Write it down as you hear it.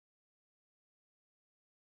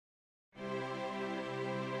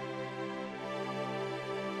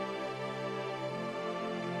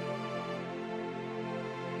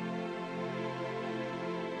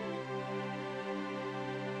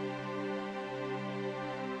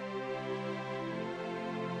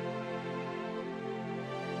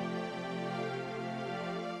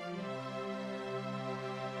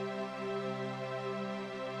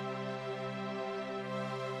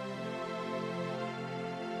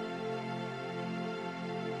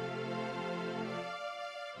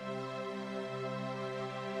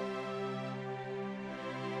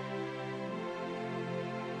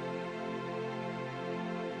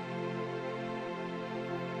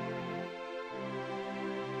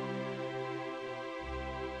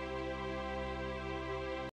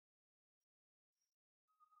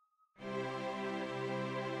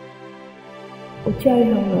uchawi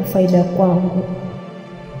hauna faida kwangu.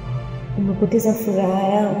 Umepoteza furaha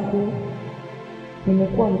yangu.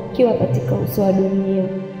 Nimekuwa mkiwa katika uso wa dunia.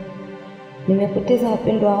 Nimepoteza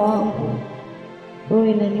wapendwa wangu. Roho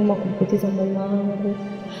inaniuma kumpoteza mama wangu.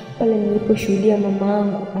 Pale niliposhuhudia mama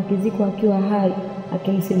wangu akizikwa akiwa hai,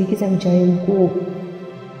 akimsindikiza mchawi mkuu.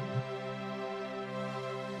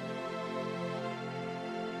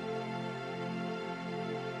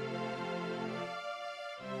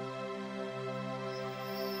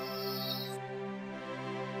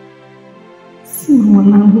 Sima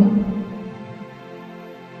mwanangu,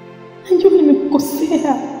 najua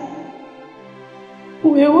nimekukosea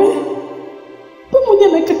wewe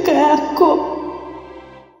pamoja na kaka yako.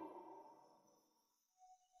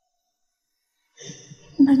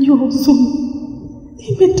 Najua huzuni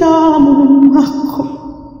imetawala moyoni mwako,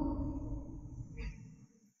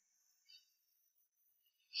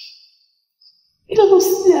 ila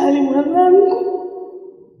usijali mwanangu.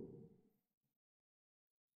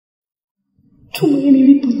 Tumaini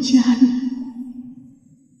lipo njiani,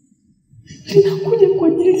 linakuja kwa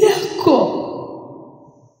ajili yako.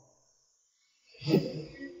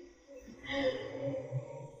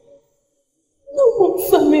 Naomba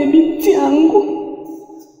msamehe binti yangu.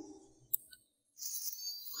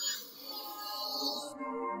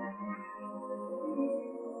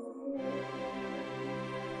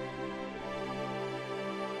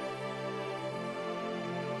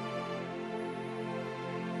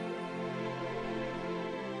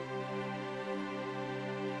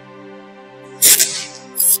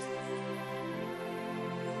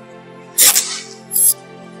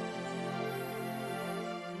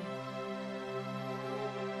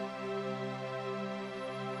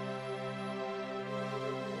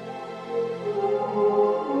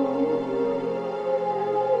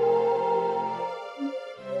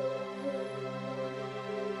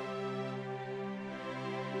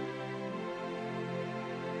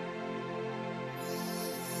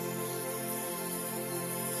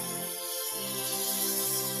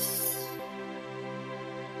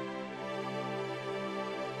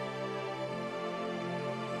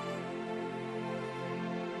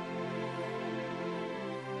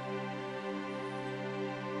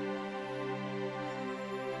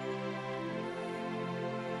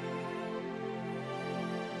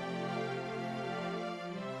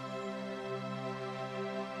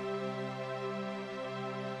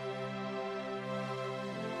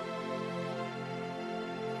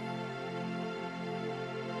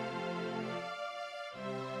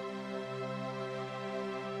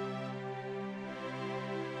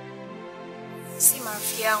 Si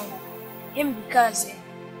marafiki yangu, mbikaze.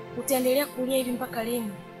 Utaendelea kulia hivi mpaka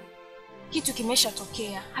lini? Kitu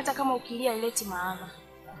kimeshatokea, hata kama ukilia ileti maana.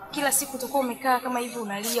 Kila siku utakuwa umekaa kama hivi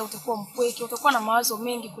unalia, utakuwa mpweke, utakuwa na mawazo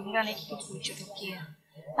mengi kulingana na hiki kitu kilichotokea.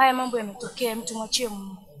 Haya mambo yametokea, mtu mwachie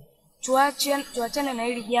Mungu. Tuachane na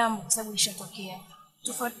hili jambo kwa sababu lishatokea.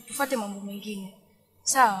 Tufuate mambo mengine.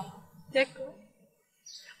 Sawa? Yako.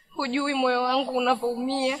 Hujui moyo wangu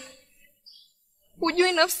unavyoumia.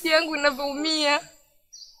 Hujui nafsi yangu inavyoumia.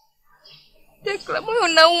 Tekla, moyo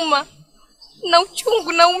unauma. Na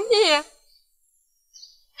uchungu naumia.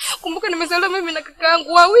 Kumbuka nimezaliwa mimi na kaka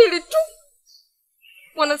yangu wawili tu.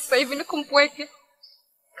 Mbona sasa hivi niko mpweke?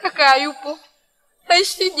 Kaka hayupo.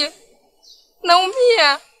 Naishije?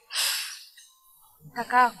 Naumia.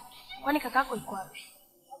 Kakako. Kwani kakako yuko wapi?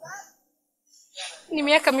 Ni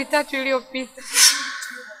miaka 3 iliyopita.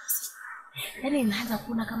 Yaani naanza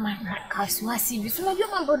kuona kama wasiwasi hivi. Unajua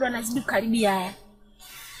mambo ndo yanazidi karibia haya.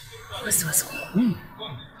 Wasiwasi kwa nini?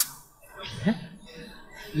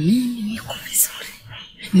 Mimi niko vizuri.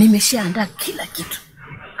 Nimeshaandaa kila kitu.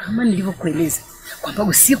 Kama nilivyokueleza kwamba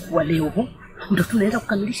usiku wa leo ndo tunaenda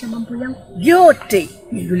kukamilisha mambo yangu yote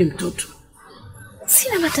ni yule mtoto.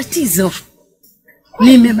 Sina matatizo.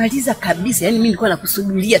 Nimemaliza kabisa. Yaani mimi nilikuwa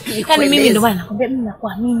nakusubiria tu nikueleze. Yaani mimi ndo bwana nakwambia mimi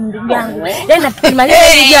nakuamini ndugu yangu. Yaani tukimaliza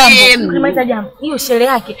hili jambo, tukimaliza jambo, hiyo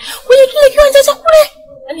sherehe yake kwenye kile kiwanja cha kule.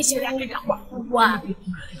 Yaani sherehe yake itakuwa kubwa.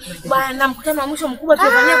 Bwana mkutano wa mwisho mkubwa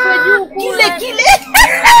tutafanyia kule juu kule. Kile.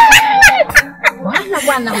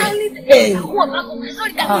 Bwana. Huwa mambo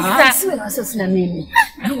mazuri kabisa. Siwe na wasiwasi na mimi.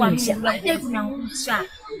 Nakwambia baadaye tunaangusha.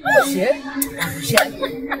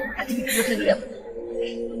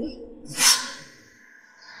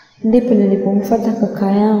 Ndipo nilipomfuata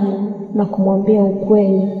kaka yangu na kumwambia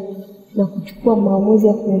ukweli na kuchukua maamuzi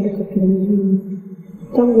ya kuondoka kijijini.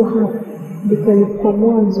 Tangu hapo ndipo nilikuwa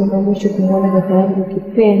mwanzo na mwisho kumwona kaka yangu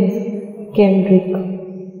kipenzi Kendrick.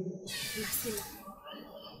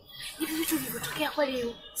 Hivi vitu vilivyotokea kwa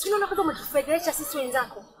leo, si unaona kama umetufedhesha sisi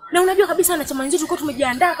wenzako? Na unajua kabisa na chama nzito tulikuwa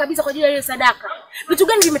tumejiandaa kabisa kwa ajili ya ile sadaka. Vitu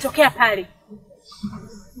gani vimetokea pale?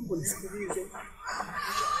 unisikilize.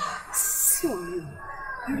 Sio mimi.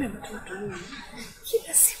 Yule mtoto huyu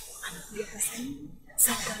kila siku anakuja kasani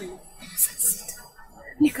saa 5, saa 6.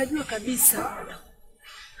 Nikajua kabisa.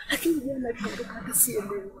 Lakini jana tukaondoka hata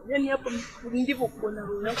sielewi. Yaani hapo ndivyo kuona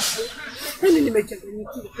roho yako. Yaani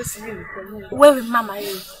nimechanganyikiwa pesa mimi kwa nini? Wewe mama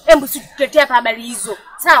wewe. Hebu usituletee hapa habari hizo.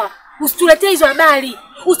 Sawa? Usituletee hizo habari.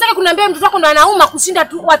 Usitaki kuniambia mtoto wako ndo anauma kushinda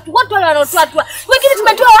tu watu wote wale wanaotoa tu. Wengine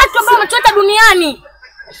tumetoa watu ambao wametuleta duniani.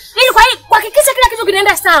 Ili kuhakikisha kila kitu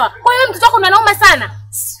kinaenda sawa. Kwa hiyo mtoto wako ndo anauma sana.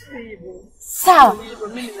 Sawa.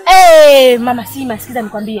 Mama Sima, sikiza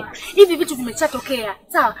nikwambie. Hivi vitu vimeshatokea.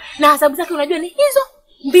 Sawa? Na sababu zake unajua ni hizo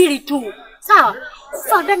 2 tu. Sawa?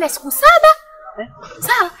 Kufa ndani ya siku 7.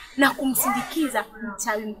 Sawa? Na kumsindikiza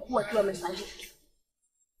mchawi mkuu akiwa amefariki.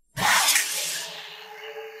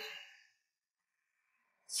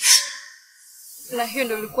 Na hiyo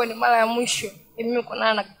ndio ilikuwa ni mara ya mwisho mimi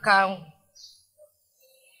kuonana na kakaangu.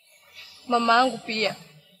 Mama yangu pia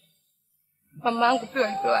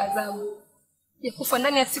alipewa adhabu ya kufa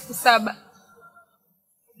ndani ya siku 7.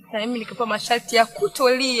 Na mimi nikapewa masharti ya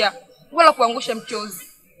kutolia wala kuangusha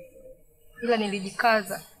mchozi. Ila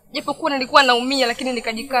nilijikaza. Japokuwa nilikuwa naumia lakini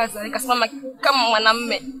nikajikaza, nikasimama kama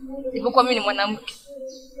mwanamume. Japokuwa mimi ni mwanamke.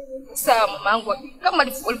 Sawa mama yangu kama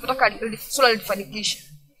alipotaka swala lilifanikisha.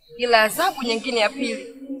 Ila adhabu nyingine ya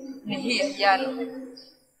pili ni hii ya jana.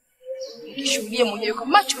 Nikishuhudia mwenyewe kwa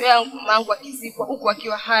macho yangu mama yangu akizikwa huku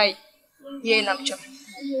akiwa hai. Yeye na mchawi.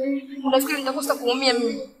 Unafikiri nitakosa kuumia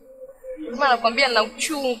mimi? Mama anakuambia na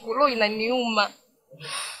uchungu, roho inaniuma.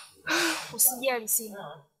 Usijali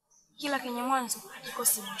Sima. Kila kenye mwanzo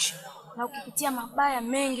hakikosi mwisho. Na ukipitia mabaya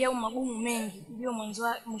mengi au magumu mengi, ndio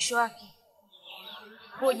mwisho wake.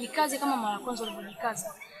 Kwa jikaze kama mara kwanza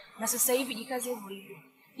ulivyojikaza. Na sasa hivi jikaze hivyo hivyo.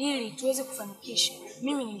 Ili tuweze kufanikisha.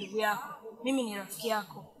 Mimi ni ndugu yako, mimi ni rafiki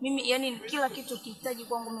yako. Mimi yani kila kitu ukihitaji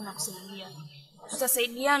kwangu mimi nakusaidia.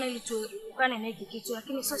 Tutasaidiana ili tuepukane na hiki kitu,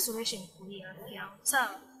 lakini sio solution kulia rafiki yangu. Sawa?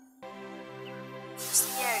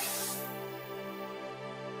 Usijali.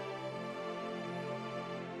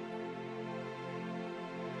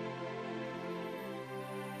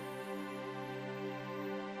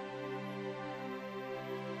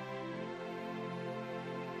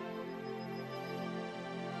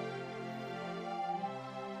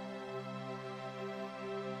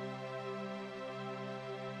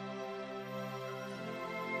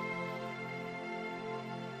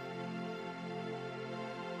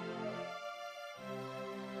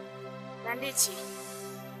 Nditi.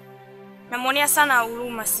 Namuonea sana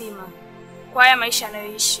huruma Sima kwa haya maisha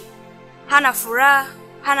anayoishi. Hana furaha,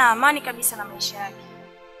 hana amani kabisa na maisha yake.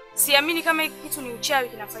 Siamini kama hiki kitu ni uchawi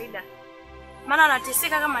kina faida. Maana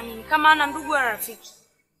anateseka kama nini, kama hana ndugu wala rafiki.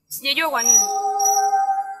 Sijajua kwa nini.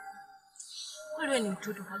 Wewe ni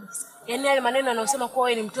mtoto kabisa. Yaani yale maneno anayosema kwa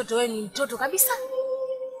wewe ni mtoto kabisa.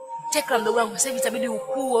 Tekla mdogo wangu, sasa hivi itabidi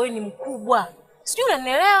ukue, wewe ni mkubwa. Sijui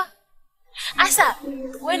unanielewa? Asa,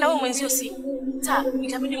 wewe na wewe mwenzio si.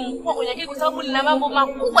 Itabidi mkubwa kwenye akili kwa sababu nina mambo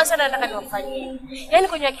makubwa sana nataka niwafanyie. Yaani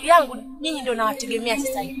kwenye akili yangu nyinyi ndio nawategemea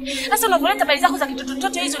sasa hivi. Sasa unapoleta habari zako za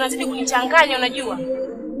kitoto hizo unazidi kunichanganya unajua.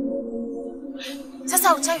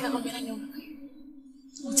 Sasa uchawi nakwambia nani unaka?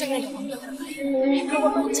 Uchawi nakwambia unaka.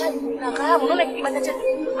 Ndio uchawi unaka. Unaona kibanda cha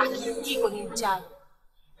akikiko ni uchawi.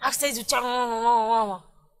 After hizo uchawi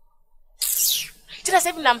tena sasa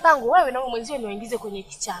hivi na mpango wewe na wewe mwenzio niwaingize kwenye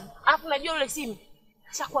kichama. Alafu unajua yule Simu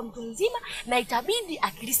ashakuwa mtu mzima na itabidi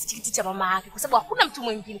akilisi tikiti cha mama yake kwa sababu hakuna mtu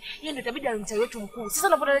mwingine. Yeye ndio itabidi awe mchawi wetu mkuu. Sasa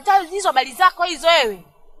unapoleta hizo habari zako hizo wewe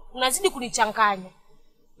unazidi kunichanganya.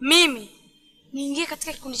 Mimi niingie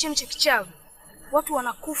katika kikundi chenu cha kichawi. Watu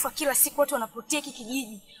wanakufa kila siku, watu wanapotea hiki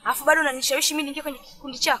kijiji. Alafu bado unanishawishi mimi niingie kwenye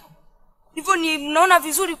kikundi chako. Hivyo ni mnaona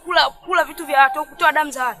vizuri kula vitu vya watu au kutoa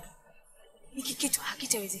damu za watu. Hiki kitu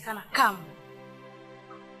hakitawezekana kama.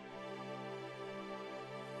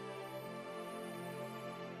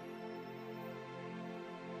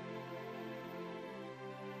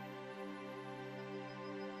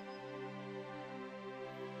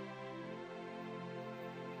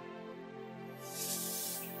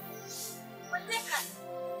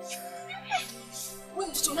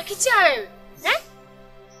 Wewe mtoto unakichaa wewe?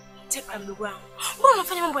 Teka mdogo wangu. Mbona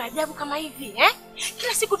unafanya mambo ya ajabu kama hivi?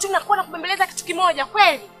 Kila siku tu nakuwa na kubembeleza kitu kimoja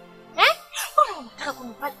kweli? Mbona unataka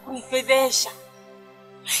kunifedhesha?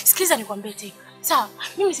 Sikiza nikwambie Teka. Sawa,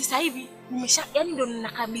 mimi sasa hivi yaani ndio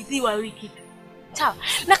ninakabidhiwa hii kitu. Sawa.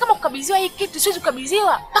 Na kama kukabidhiwa hii kitu siwezi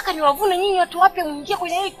kukabidhiwa mpaka niwavune nyinyi watu wapya muingie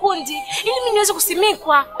kwenye hii kundi ili mimi niweze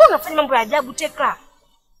kusimikwa. Mbona unafanya mambo ya ajabu Teka?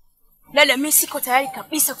 Dada, mimi siko tayari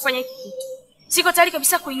kabisa kufanya hiki kitu. Siko tayari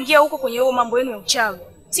kabisa kuingia huko kwenye huo mambo yenu ya uchawi.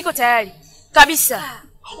 Siko tayari kabisa.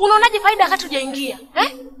 Unaonaje faida wakati hujaingia?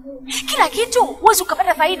 Kila kitu huwezi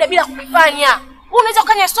ukapata faida bila kukifanya. Unaweza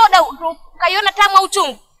ukanywa soda ukaiona tamu au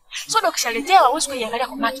chungu. Soda ukishaletewa huwezi kuiangalia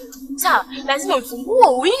kwa macho. Sawa? Lazima ufungue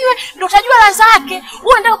uinywe ndio utajua ladha yake.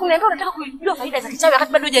 Wewe unataka kuniambia unataka kujua faida za kichawi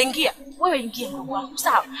wakati bado hujaingia. Wewe ingia ndugu wangu.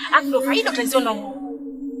 Sawa? Hapo ndio faida utaziona huko.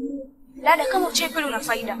 Dada, kama uchawi kweli una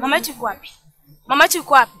faida, mama yetu yuko wapi? Mama yetu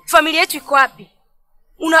yuko wapi? Familia yetu iko wapi?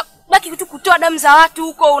 Unabaki tu kutoa damu za watu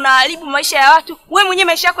huko, unaharibu maisha ya watu. Wewe mwenyewe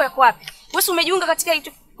maisha yako yako wapi? Wewe umejiunga katika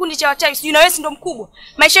kikundi cha wachawi, sijui na wewe ndio mkubwa.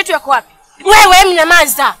 Maisha yetu yako wapi? Wewe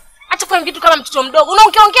mnyamaza. Hata kwa vitu kama mtoto mdogo,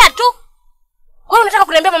 unaongea tu. Kwa hiyo unataka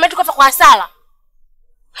kuniambia mama yetu kafa kwa hasara?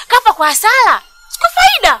 Kafa kwa hasara? Siko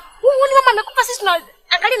faida. Huoni mama amekufa, sisi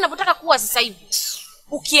tunaangalia ninapotaka kuwa sasa hivi.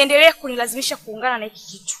 Ukiendelea kunilazimisha kuungana na hiki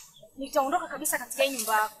kitu, nitaondoka kabisa katika hii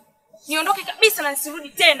nyumba yako. Niondoke kabisa na nisirudi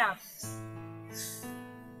tena.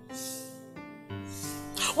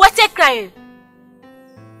 What a crime.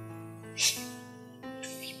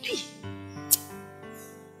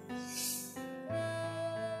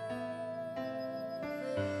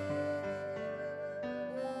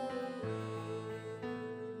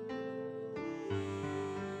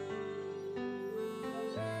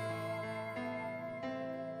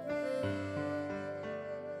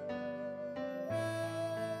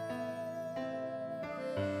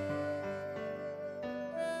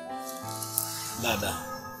 Dada,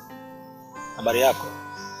 habari yako?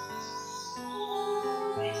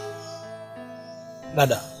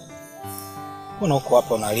 Dada, mbona uko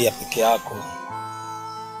hapa unalia peke yako?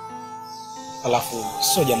 Alafu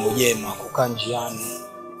sio jambo jema kukaa njiani,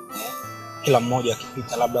 kila mmoja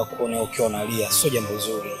akipita labda kuona ukiwa unalia, sio jambo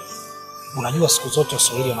zuri. Unajua siku zote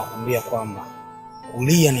Swahili wanakuambia kwamba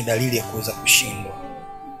kulia ni dalili ya kuweza kushindwa.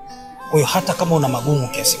 Kwa hiyo hata kama una magumu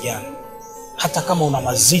kiasi gani, hata kama una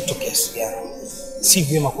mazito kiasi gani, si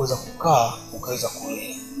vyema kuweza kukaa ukaweza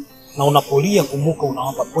kulia. Na unapolia kumbuka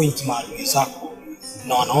unawapa point maadui zako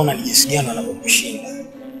na wanaona ni jinsi gani wanavyokushinda.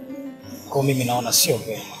 Kwa mimi naona sio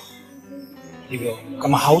vyema. Hivyo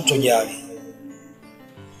kama hautojali,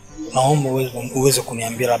 naomba uweze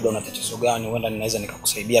kuniambia labda una tatizo gani, huenda ninaweza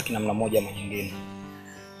nikakusaidia kina namna moja ama nyingine.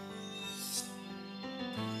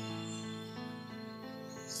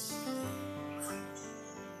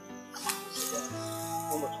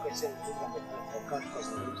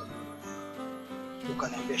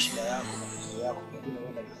 Ukaniambia shida yako na tatizo yako, lakini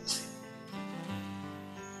huenda nikakusaidia.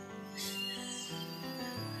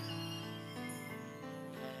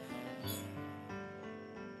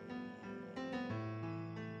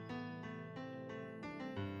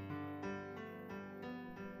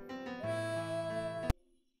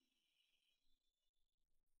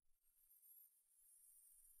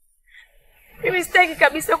 Mimi sitaki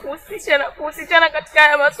kabisa kuhusishana katika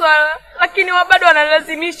haya masuala, lakini wao bado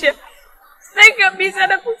wanalazimisha. Sitaki kabisa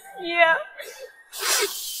hata kusikia.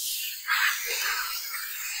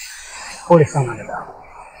 Pole sana dada.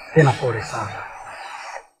 Tena pole sana.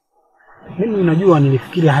 Mimi unajua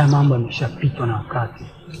nilifikiri haya mambo yameshapitwa na wakati.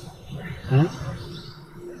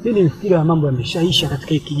 Mimi nilifikiri haya mambo yameshaisha katika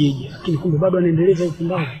hiki kijiji, lakini kumbe bado anaendeleza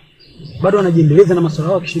upumbavu. Bado anajiendeleza na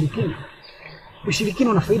masuala ya kishirikina. Ushirikina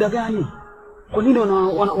una faida gani? Kwa nini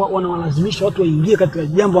wanawalazimisha watu waingie katika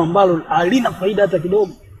jambo ambalo halina faida hata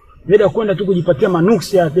kidogo? Baada ya kwenda tu kujipatia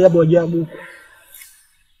manuksi ya ajabu.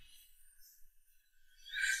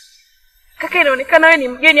 Kaka, inaonekana wewe ni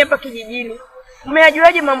mgeni hapa kijijini.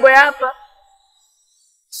 Umeajuaje mambo ya hapa?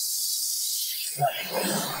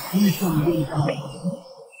 Mimi sio mgeni hapa.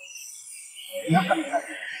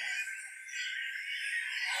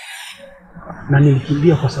 Na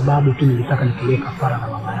nilikimbia kwa sababu tu nilitaka nitolee kafara na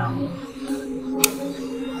mama yangu.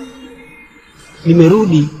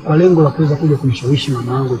 Nimerudi kwa lengo la kuweza kuja kumshawishi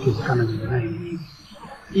mama yangu ikiwezekana nyumbani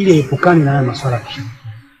ili aepukane na haya masuala ya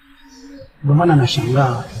kishirikina. Ndio maana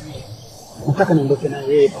nashangaa. Nataka niondoke na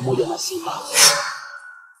yeye pamoja na Simba.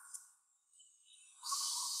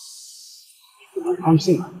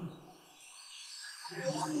 Hamsini.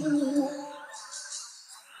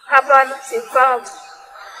 Hapana, sifahamu.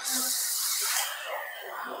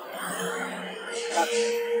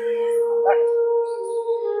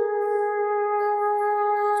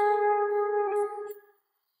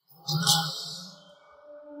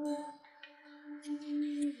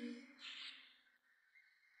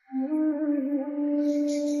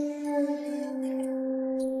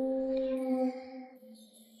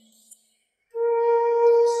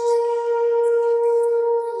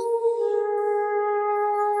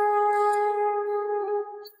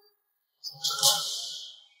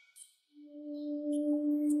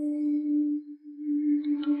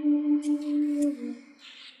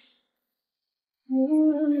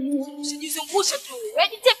 Usijizungushe tu. Wewe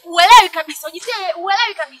uelewi kabisa. Ujitie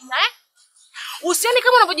uelewi kabisa Usioni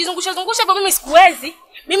kama unapojizungusha hapo mimi sikuwezi.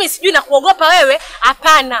 Mimi sijui na kuogopa wewe.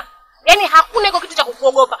 Hapana. Yaani hakuna iko kitu cha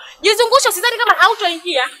kukuogopa. Jizungusha usidhani kama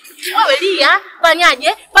hautoingia. Wewe lia,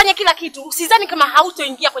 fanyaje? Fanya kila kitu. Usidhani kama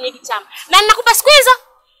hautoingia kwenye hiki chama. Na ninakupa siku hizo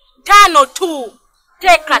 5 tu.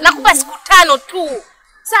 Teka, nakupa siku 5 tu.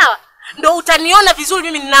 Sawa? Ndio utaniona vizuri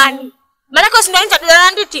mimi ni nani. Maana kwa si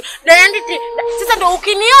ndio Nditi. Sasa ndio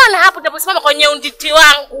ukiniona hapo utaposimama kwenye Nditi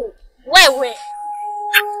wangu. Wewe.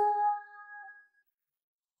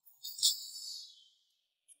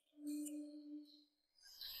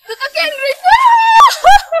 Kaka Kendrick.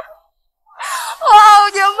 Wow,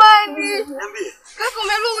 jamani. Niambie. Kaka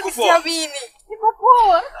umerudi siamini. Niko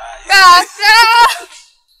poa. Kaka.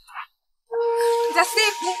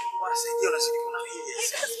 Jasifu. Wasaidia unazidi kuna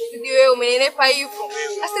hili. Ndio wewe umenenepa hivyo.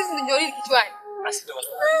 Sasa hizi ndio nini kichwani? Basi ndio.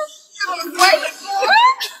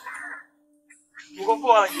 Niko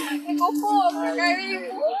poa. Niko poa,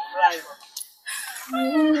 karibu.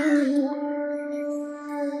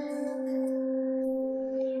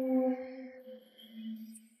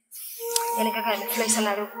 Yaani kaka nimefurahi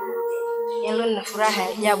sana leo. Yaani leo nina furaha ya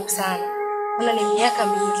ajabu sana. Maana ni miaka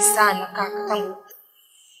mingi sana kaka tangu.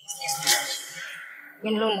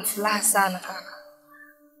 Yaani leo nina furaha sana kaka.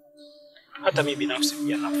 Hata mimi binafsi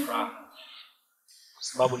pia na furaha. Kwa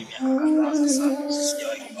sababu ni miaka kadhaa sasa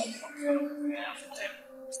sijawahi kupata.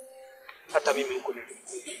 Hata mimi huko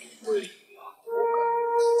kweli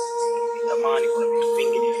natamani kuna vitu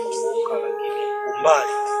vingi nilikumbuka, lakini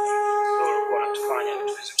umbali ndio ulikuwa unatufanya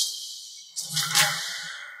tuweze.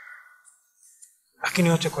 Lakini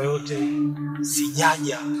yote kwa yote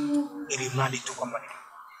sijaja ili mradi tu kwamba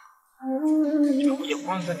nimekuja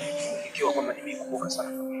kwanza nikiwa kwamba nimekumbuka sana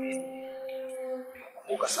familia.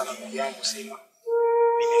 Nimekumbuka sana ndugu yangu Sima.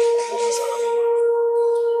 Nimekumbuka sana mama.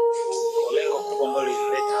 Lengo kubwa ambalo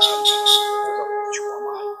lilileta kuweza kuchukua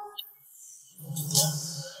mali.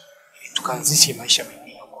 Tukaanzishe maisha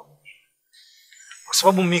mengine huko. Kwa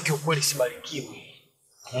sababu mimi kiukweli sibarikiwi.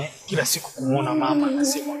 Kila siku kumuona mama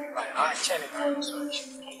anasema vibaya. Acha nikuonyeshe.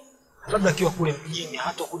 Labda akiwa kule mjini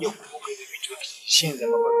hata kuja kukumbuka hivi vitu vya kishenzi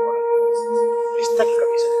ambavyo alikuwa anafanya. Sitaki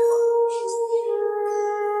kabisa.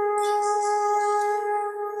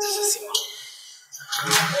 Sasa Sima.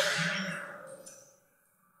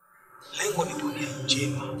 Lengo ni dunia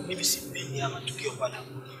njema. Mimi sipendi matukio bana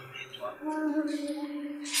kuletwa.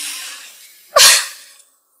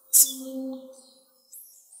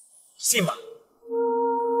 Sima.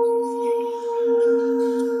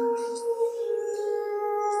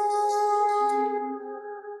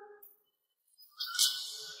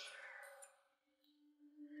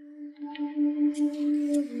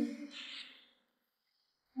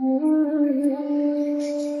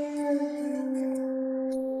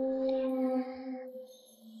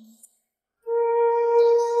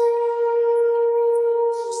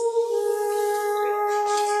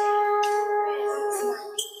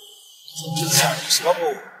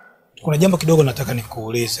 Sababu kuna jambo kidogo nataka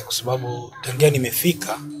nikuulize kwa sababu tangia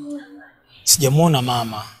nimefika sijamuona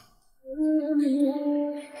mama.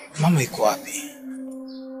 Mama yuko wapi?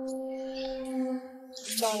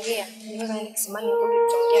 Tutaongea. Niweza nikisimama nirudi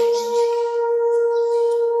tutaongea.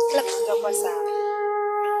 Kila kitu kitakuwa sawa.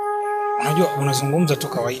 Unajua unazungumza tu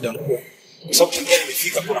kawaida. Kwa sababu tangia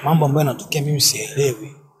nimefika kuna mambo ambayo yanatokea mimi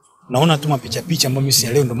sielewi. Naona tu mapicha ambayo mimi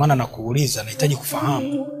sielewi ndio maana nakuuliza, nahitaji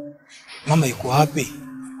kufahamu. Mama yuko wapi?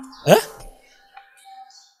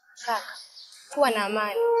 Kaka, kuwa na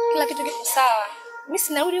amani. Kila kitu kiko sawa. Mimi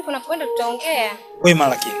sinarudi huko napoenda tutaongea. Wewe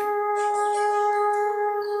malaki.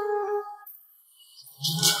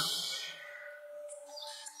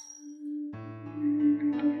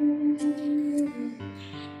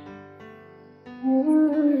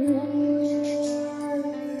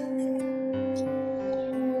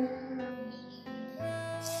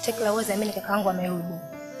 Tekla waza mimi kaka yangu amerudi.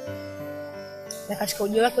 Na katika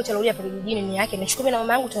ujio wake wote alirudi hapa kijijini ni yake. Nichukue na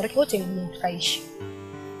mama yangu tuondoke wote mjini tukaishi.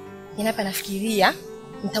 Nina hapa nafikiria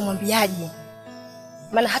nitamwambiaje.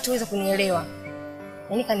 Maana hataweza kunielewa.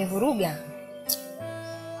 Yaani kanivuruga.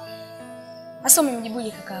 Sasa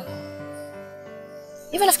umemjibuje kakako?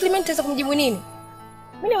 Hivi nafikiri mimi nitaweza kumjibu nini?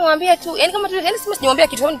 Mimi nimwambia tu, yaani kama tu yaani sijamwambia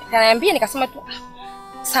kitu, kaniambia nikasema tu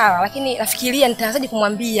sawa, lakini nafikiria nitaanzaje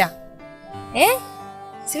kumwambia.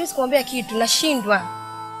 Siwezi kumwambia kitu, nashindwa.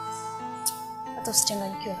 Hata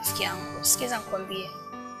usichanganyikiwe rafiki yangu. Sikiza nikwambie.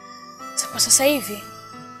 Kwa sasa hivi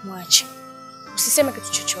mwache. Usiseme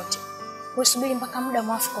kitu chochote. Wewe subiri mpaka muda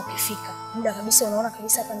mwafaka ukifika. Muda kabisa unaona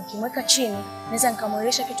kabisa hapa nikimweka chini, naweza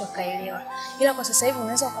nikamwelesha kitu akaelewa. Ila kwa sasa hivi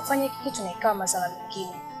unaweza ukafanya hiki kitu na ikawa mazala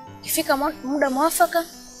mengine. Ikifika muda mwafaka,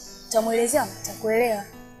 utamuelezea atakuelewa.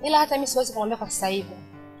 Ila hata mimi siwezi kumwambia kwa sasa hivi.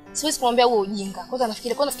 Siwezi kumwambia huo ujinga. Kwanza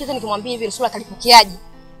nafikiri nikimwambia hivi Sura atalipokeaje?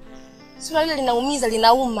 Sura lile linaumiza,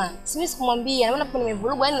 linauma. Siwezi kumwambia. Na maana hapo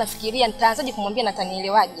nimevurugwa, yani nafikiria nitaanzaje kumwambia na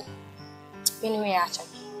atanielewaje. Yaani wewe acha.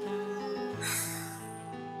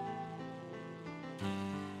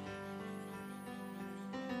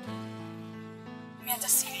 Mimi hata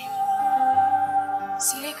sile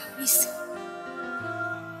kabisa.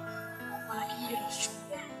 Wala kijiji la shule.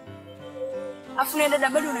 Afu na dada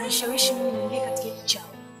bado unanishawishi mimi niingie katika kichawi.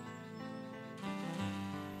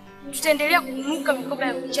 Tutaendelea kunuka mikoba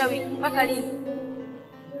ya kichawi mpaka lini?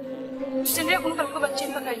 Tutaendelea kunuka mikoba ya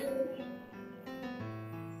kichawi mpaka lini?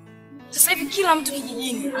 Sasa hivi kila mtu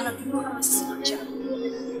kijijini anatujua kama sisi wachawi.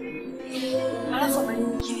 Alafu habari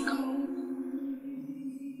nyingine kama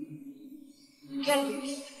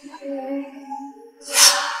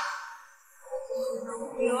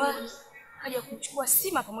Noa haja kumchukua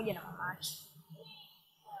Sima pamoja na mama yake.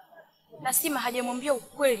 Na Sima hajamwambia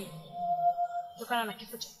ukweli kutokana na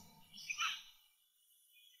kifo cha.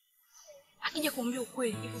 Akija kumwambia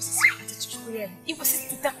ukweli hivyo sisi tutatuchukulia. Hivyo sisi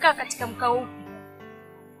tutakaa katika mkao upi?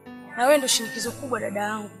 Na wewe ndio shinikizo kubwa dada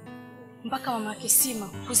yangu. Mpaka mama yake Sima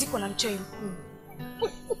kuziko na Mchawi Mkuu.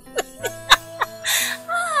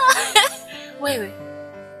 Wewe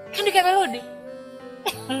Kendi kamerudi?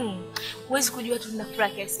 Huwezi kujua tu nina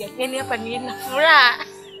furaha kiasi gani. Yaani hapa nina furaha.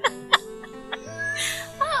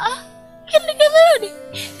 Kendi kamerudi?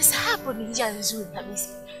 Sasa hapo ni njia nzuri kabisa.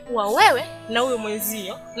 Wa wewe na huyo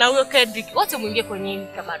mwenzio na huyo Kendrick wote muingie kwenye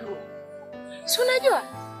tamaduni. Si unajua?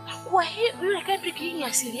 Kwa hiyo yule Kendrick ni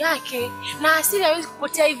asili yake na asili haiwezi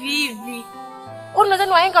kupotea hivi hivi. Kwa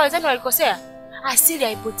nadhani wahenga wenzani walikosea. Asili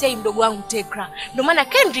haipotei mdogo wangu Tekra. Ndio maana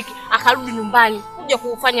Kendrick akarudi nyumbani kuja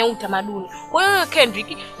kufanya utamaduni. Kwa hiyo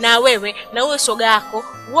Kendrick na wewe na huyo shoga yako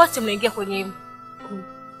wote mnaingia kwenye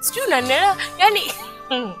sijui unanielewa? Yaani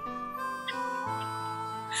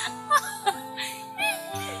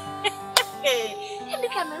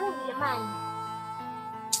Kendrick amerudi jamani.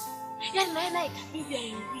 Yaani naye itabidi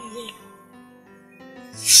aingie.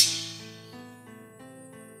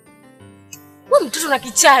 Wewe mtoto na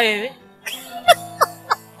kichaa wewe.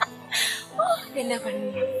 Nenda kwa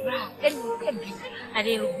nini? Yaani Kendrick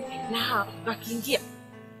alirudi na wakiingia.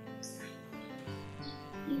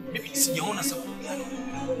 Mimi sijaona sababu gani.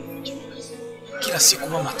 Kila siku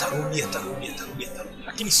mama atarudi.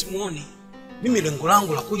 Lakini simuoni. Mimi lengo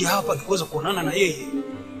langu la kuja hapa ni kuweza kuonana na yeye.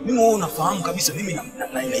 Mimi wewe unafahamu kabisa mimi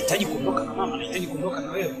nahitaji kuondoka na mama, nahitaji kuondoka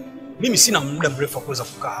na wewe. Mimi sina muda mrefu wa kuweza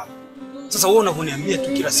kukaa hapa. Sasa wewe unavyoniambia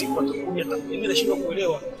tu kila siku atakuja, mimi nashindwa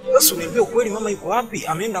kuelewa. Sasa uniambie ukweli, mama yuko wapi?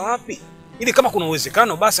 Ameenda wapi? Ili kama kuna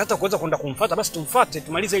uwezekano basi hata kuweza kwenda kumfuata basi tumfuate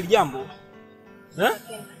tumalize hili jambo.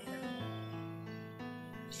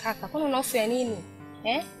 Kaka, kuna unahofu ya nini?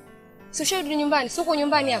 Si usharudi nyumbani, si uko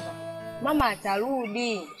nyumbani hapa. Mama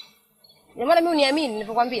atarudi. Ndio maana mimi uniamini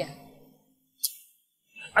nilipokuambia.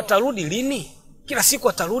 Atarudi lini? Kila siku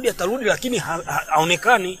atarudi lakini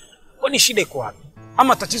haonekani. Kwani shida iko wapi?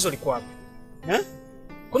 Ama tatizo liko wapi?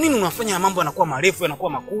 Kwa nini unafanya mambo yanakuwa marefu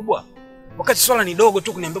yanakuwa makubwa? Wakati swala ni dogo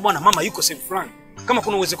tu kuniambia bwana mama yuko sehemu fulani. Kama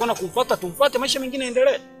kuna uwezekano kumfuata tumfuate, maisha mengine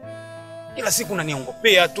yaendelee. Kila siku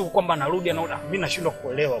unaniongopea tu kwamba anarudi. Mimi nashindwa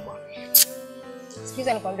kuelewa bwana.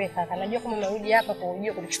 Sikiza nikwambie kaka, najua kama umerudi hapa kwa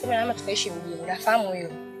ujio kuchukua na mama tukaishi mjini. Nafahamu hiyo.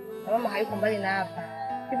 Na mama hayuko mbali na hapa.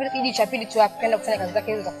 Hivi kijiji cha pili tu hapa kwenda kufanya kazi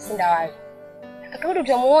zake hizo za kufunda wale. Akarudi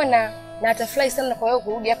utamuona na atafurahi sana kwa wewe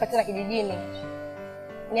kurudi hapa tena kijijini.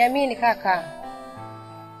 Niamini kaka.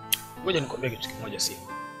 Ngoja nikwambie kitu kimoja sisi.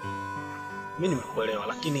 Mimi nimekuelewa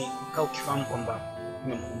lakini kaa ukifahamu kwamba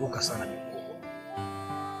nimemkumbuka sana mkubwa.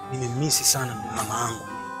 Nimemisi sana mama yangu.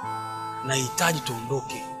 Nahitaji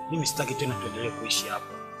tuondoke. Mimi sitaki tena tuendelee kuishi hapa.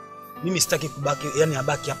 Mimi sitaki kubaki, yani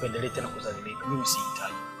abaki hapa endelee tena kuzalilika. Mimi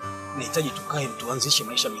sihitaji. Nahitaji tukae tuanzishe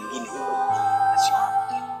maisha mengine huko.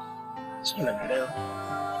 Sio naelewa.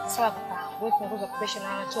 Sawa kaka, wewe punguza pressure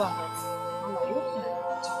na anatoa hofu. Mama yuko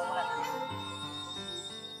na atakuwa.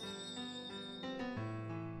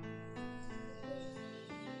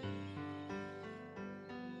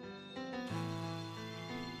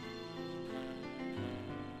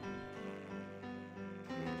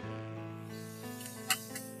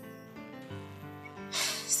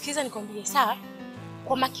 Sikiza nikwambie, sawa?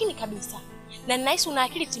 Kwa makini kabisa. Na ninahisi una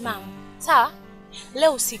akili timamu. Sawa?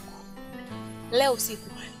 Leo usiku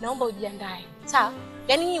naomba ujiandae. Sawa?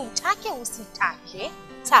 Yaani utake usitake.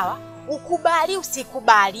 Sawa? Ukubali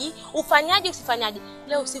usikubali, ufanyaje usifanyaje.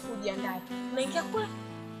 Leo usiku ujiandae. Unaingia kule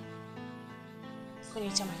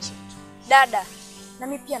kwenye chama chetu. Dada, na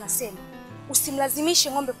mimi pia nasema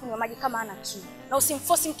usimlazimishe ng'ombe kunywa maji kama hana kiu. Na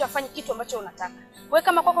usimforce mtu afanye kitu ambacho unataka. Wewe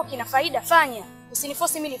kama kwako kina faida fanya.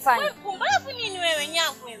 Usiniforce mimi nifanye. Wewe pumbavu nini wewe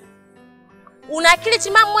nyau wewe? Una akili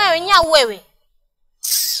timamu wewe nyau wewe?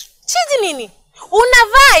 Chizi nini?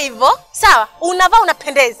 Unavaa hivyo, sawa? Unavaa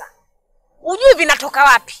unapendeza. Ujui vinatoka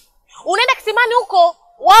wapi? Unaenda kisimani huko,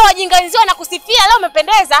 wao wajinganizio na kusifia leo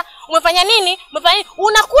umependeza, umefanya nini? Umefanya nini?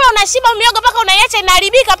 Unakula unashiba miogo paka unaiacha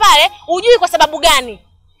inaharibika pale, ujui kwa sababu gani?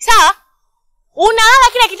 Sawa?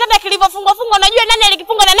 Unalala kile kitanda kilivyofungwa fungwa, unajua nani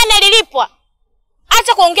alikifunga na nani alilipwa.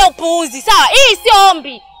 Acha kuongea upuuzi, sawa? Hii sio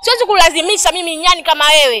ombi. Siwezi kulazimisha mimi nyani kama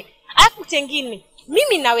wewe. Alafu chengine,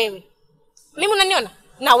 mimi na wewe. Mimi unaniona?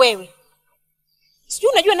 Na wewe.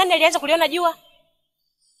 Sijui unajua nani alianza kuliona jua?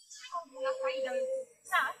 Una faida wewe.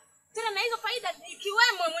 Sawa? Tena na hizo faida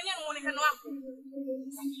ikiwemo mwenyewe muonekano wako.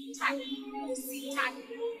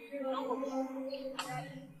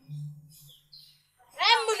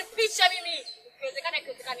 Hebu nipisha mimi.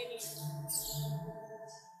 Ikiwezekana nini?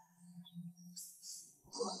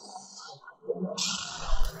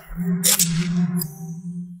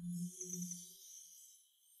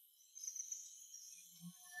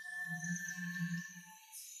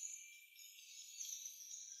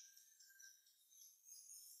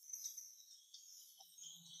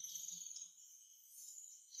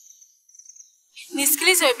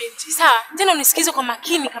 Nisikilize wewe binti, sawa? Tena unisikilize kwa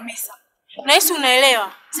makini kabisa. Na Yesu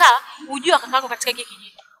unaelewa, sawa? Ujua kakako katika hiki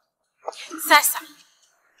kijiji. Sasa,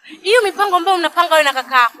 hiyo mipango ambayo unapanga wewe na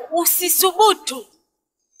kakako, usisubutu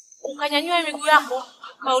ukanyanyua miguu yako,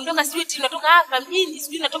 kaondoka sijui tunatoka hapa mjini,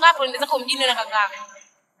 sijui tunatoka hapo unaenda zako mjini na kakako.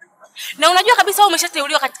 Na unajua kabisa wewe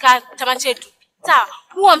umeshateuliwa katika chama chetu. Sawa?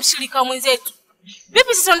 Huwa mshirika mwenzetu.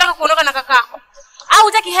 Vipi sasa unataka kuondoka na kakako? Au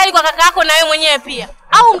hutaki heri kwa kakako na wewe mwenyewe pia?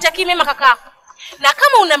 Au umtakii mema kakako? Na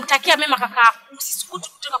kama unamtakia mema kakako,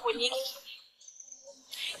 usisubutu kutoka kwenye hiki.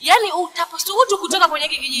 Yaani utaposubutu kutoka kwenye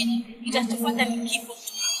hiki kijiji, itatufuata ni kifo.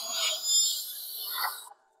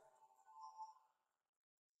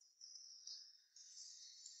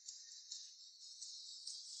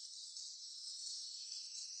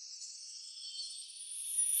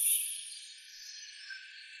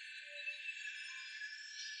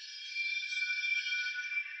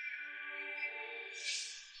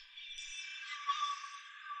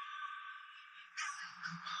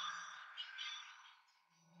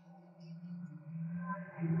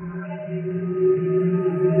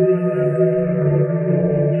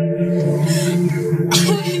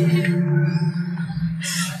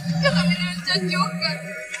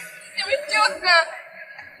 Nimechoka.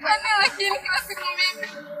 Kwa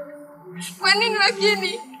nini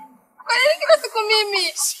lakini kila siku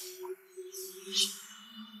mimi?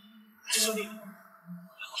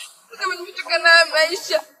 Kama nimetoka na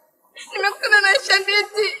Aisha. Nimekutana na Aisha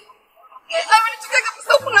Nditi. Kama nitaka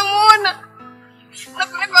kabisa kunamuona. Na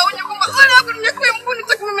kunipa onyo kwamba wale wako nimekuwa mkuu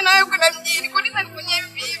nitaka mimi na wewe kwenda mjini. Kwa nini nifanyia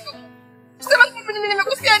hivi hivyo? Sema mimi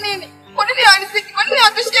nimekosea nini? Kwa nini hawanisiki? Kwa nini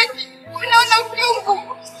hawatusheki? Unaona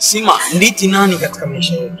uchungu. Sima, Nditi nani katika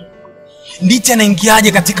maisha yetu? Nditi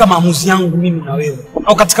anaingiaje katika maamuzi yangu mimi na wewe?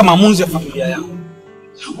 Au katika maamuzi ya familia yangu?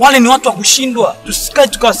 Wale ni watu wa kushindwa. Tusikae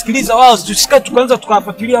tukawasikiliza wao, tusikae tukaanza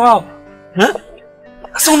tukawafuatilia wao.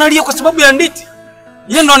 Sasa unalia kwa sababu ya Nditi?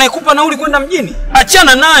 Yeye ndo anayekupa nauli kwenda mjini?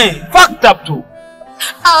 Achana naye. Fucked up tu.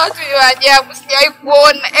 Watu ni ajabu, sijawahi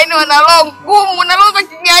kuona. Yaani wana roho ngumu, wana roho za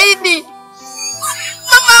kigaidi.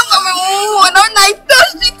 Mama amemuua, naona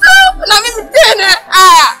haitoshi tu. Na mimi tena.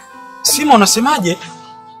 Sima, unasemaje?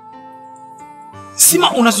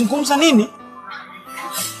 Sima, unazungumza nini?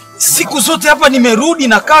 Siku zote hapa nimerudi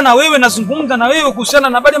nakaa na wewe, nazungumza na wewe kuhusiana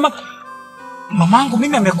na habari ya mamangu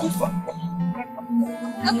mimi amekufa.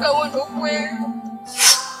 Kaka huo ndo kweli.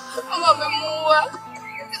 Mama amemuua.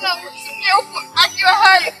 Tena msikia huko akiwa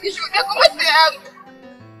hai kishuhudia kwa macho yangu.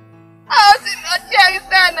 Sina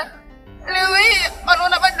sana. Leo hii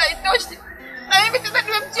wanaona bado haitoshi. Na mimi sasa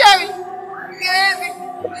niwe mchawi. Siwezi.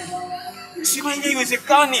 Sima,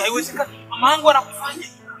 haiwezekani, haiwezekani. Mamangu anakufanya.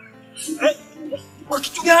 Kwa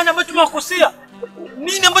kitu gani ambacho tumewakosea?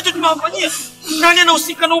 Nini ambacho tumewafanyia? Nani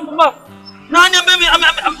anahusika na upumbavu? Nani ambaye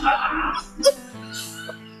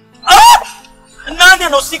nani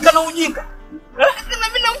anahusika na ujinga? Sasa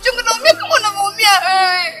mimi na uchungu na umia kama unaumia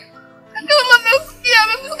wewe. Kama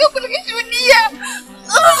amekusikia kunikishuhudia.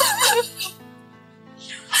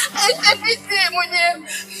 Aisha Nditi mwenyewe.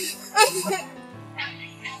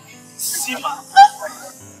 Sima.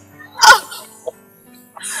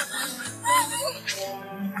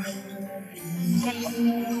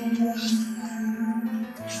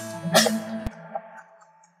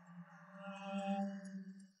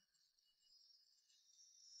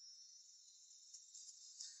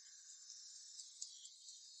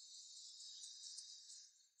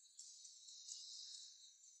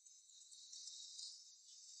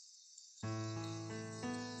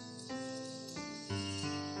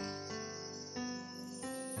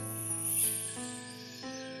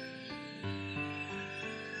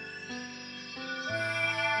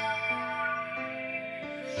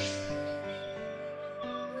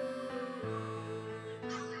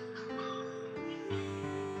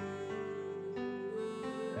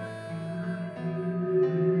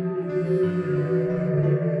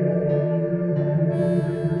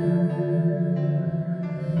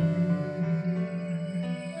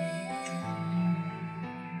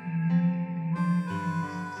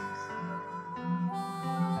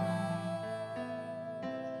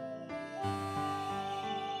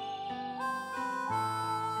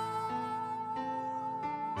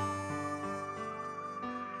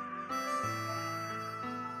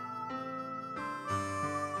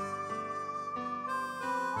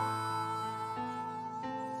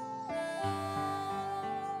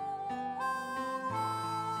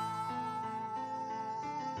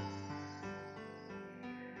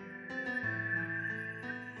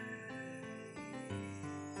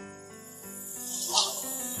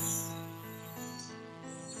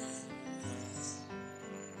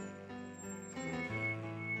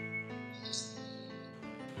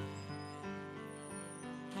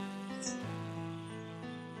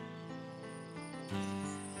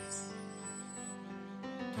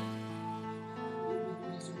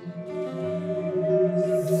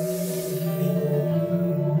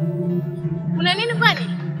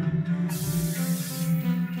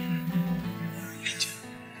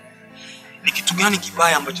 gani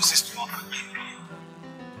kibaya ambacho sisi tumewafanyia?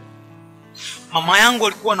 Mama yangu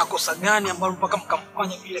alikuwa na kosa gani ambalo mpaka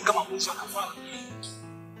mkamfanya vile kama mwizi wa kafara?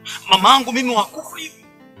 Mama yangu mimi wakufa hivi.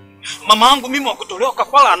 Mama yangu mimi wakutolewa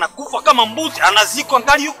kafara anakufa kama mbuzi, anazikwa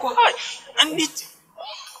ngali yuko hai. Nditi.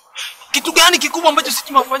 Kitu gani kikubwa ambacho sisi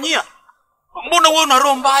tumewafanyia? Mbona wewe una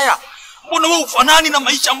roho mbaya? Mbona wewe ufanani na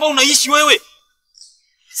maisha ambayo unaishi wewe?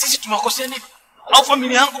 Sisi tumewakosea nini? Au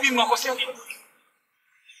familia yangu mimi nimewakosea nini?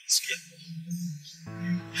 Sikia.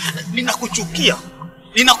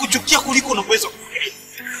 Ninakuchukia kuliko unaweza kufikiria.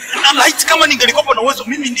 Na laiti kama ningelikopa na uwezo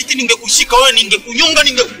mimi Nditi ningekushika wewe, ningekunyonga,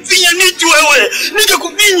 ningekufinya Nditi wewe.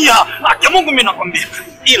 Ningekufinya. Haki Mungu mimi nakwambia.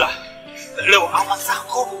 Ila leo ama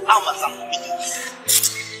zangu mimi.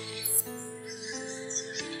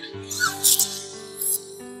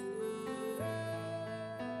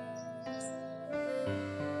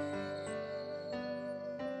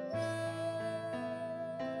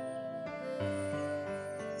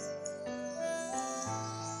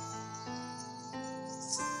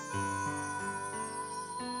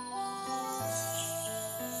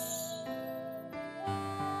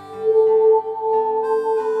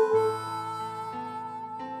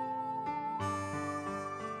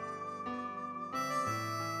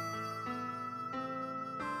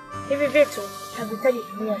 Hivi vitu havihitaji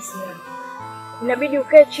kutumia hasira. Inabidi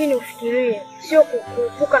ukae chini ufikirie, sio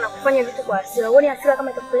kukurupuka na kufanya vitu kwa hasira. Uone hasira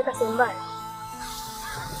kama itakupeleka sehemu mbaya.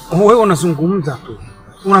 Wewe unazungumza tu.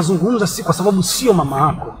 Unazungumza si kwa sababu sio mama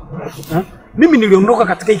yako. Mimi niliondoka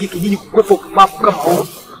katika hiki kijiji kukwepa upumbavu kama huu,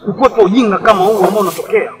 kukwepa ujinga kama huu ambao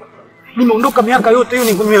unatokea. Nimeondoka miaka yote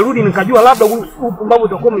hiyo, nimerudi nikajua labda upumbavu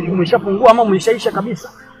utakuwa umeshapungua ama umeshaisha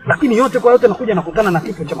kabisa. Lakini yote kwa yote nakuja nakutana na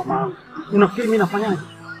kifo cha mama yangu. Unafikiri mimi nafanyaje?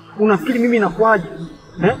 Unafikiri mimi nakuaje?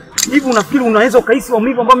 Hivi unafikiri unaweza ukahisi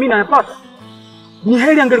maumivu ambayo mimi nayapata? Ni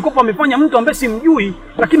heri angelikopa amefanya mtu ambaye simjui,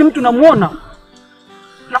 lakini mtu namuona.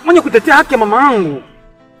 Na mwenye kutetea haki ya mama yangu.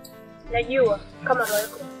 Najua kama roho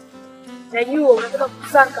yako. Najua unataka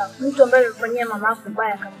kusaka mtu ambaye amefanyia mama yako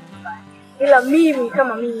mbaya kama mbaya. Ila mimi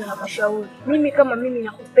kama mimi nakushauri, mimi kama mimi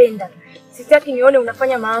nakupenda. Sitaki nione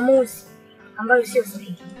unafanya maamuzi ambayo sio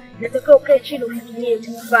sahihi. Nataka ukae chini ufikirie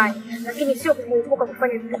ufanye, lakini sio kukumbuka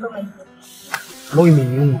kufanya vitu kama hivyo. Roho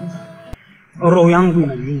imeniuma. Roho yangu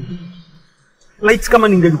inaniuma. Laiti kama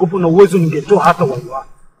ningelikopa na uwezo ningetoa hata uhai wangu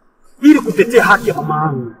ili kutetea haki ya mama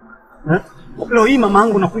yangu. Leo hii mama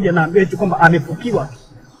yangu nakuja na ambia kwamba amefukiwa,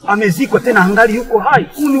 amezikwa tena angali yuko hai.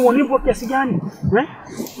 Huu ni uonevu wa kiasi gani?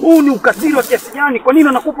 Huu ni ukatili wa kiasi gani? Kwa nini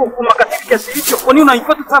unakupa ukatili kiasi hicho? Kwa nini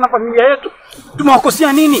unaifuata sana familia yetu?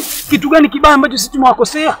 Tumewakosea nini? Kitu gani kibaya ambacho sisi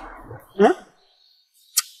tumewakosea?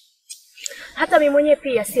 Hata mimi mwenyewe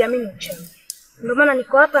pia siamini uchawi. Ndio maana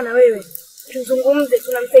niko hapa na wewe. Tuzungumze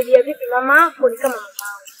tunamsaidia vipi mama yako ni kama mama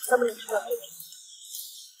yangu, sababu ni mtoto wako.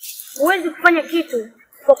 Huwezi kufanya kitu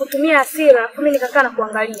kwa kutumia hasira, mimi nikakaa na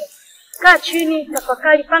kuangalia. Kaa chini,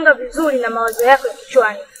 tafakari, panga vizuri na mawazo yako ya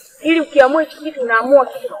kichwani. Ili ukiamua kitu unaamua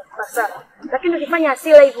kitu kwa sawa. Lakini ukifanya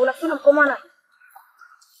hasira hivyo unafuna mkomana.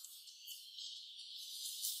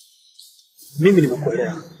 Mimi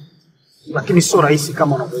nimekuelewa. Lakini sio rahisi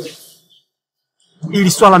kama unavyoona.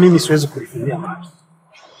 Ili swala mimi siwezi kulifumbia macho.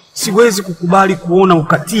 Siwezi kukubali kuona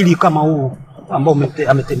ukatili kama huu ambao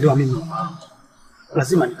ametendewa mimi mama.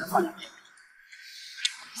 Lazima nitafanya kitu.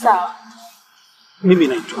 Sawa. Mimi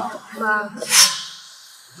naitwa.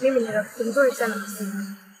 Mimi ni rafiki nzuri sana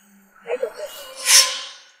msini. Naitwa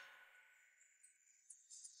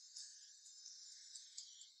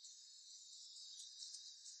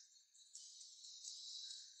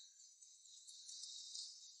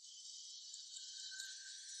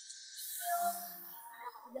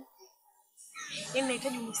Yaani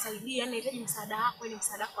nahitaji unisaidie, yaani nahitaji msaada wako, ili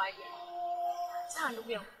msaada wako aje. Sawa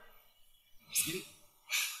ndugu yangu.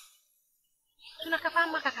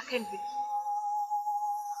 Tunakafahamu kaka Kendrick.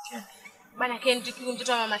 Bana Kendrick huyu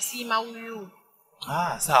mtoto wa mama Sima huyu.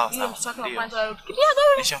 Sawa. Yule mtoto wake wa kwanza alikimbia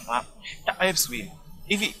gari. Nishafahamu.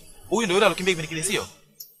 Hivi huyu ndio yule alikimbia kipindi kile sio?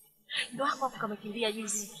 Ndio hapo kamekimbia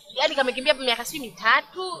juzi. Yaani kamekimbia kwa miaka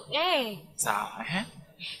 3. Sawa,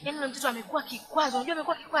 Yaani yule mtoto amekuwa kikwazo, unajua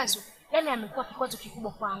amekuwa kikwazo. Yaani amekuwa kikwazo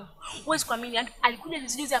kikubwa kwangu. Huwezi kuamini, alikuja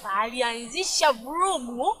juzi hapa alianzisha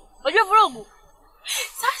vurugu. Unajua vurugu?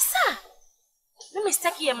 Sasa mimi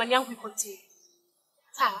sitaki amani yangu ipotee.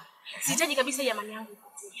 Sawa? Sihitaji kabisa amani yangu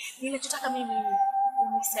ipotee. Ninachotaka mimi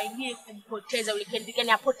unisaidie kumpoteza ule Kendrick,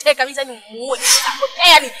 yani apotee kabisa, ni muue. Apotee,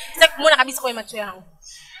 yani sitaki kumuona kabisa kwa macho yangu.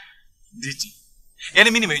 Nditi.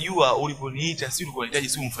 Yaani mimi nimejua uliponiita si ulikuwa unahitaji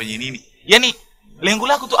si umfanyie nini? Yaani lengo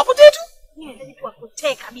lako tu apotee tu. Mimi nataka tu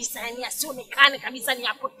apotee kabisa, yani asionekane kabisa, ni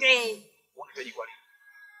apotee. Unahitaji kwa nini?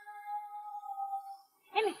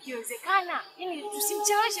 Yaani kiwezekana, yaani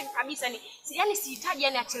tusimcheleweshe kabisa ni. Yaani sihitaji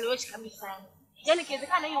yani acheleweshe kabisa yani. Yaani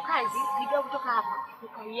kiwezekana hiyo kazi ndio kutoka hapa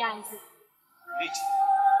tukaianze. Nditi.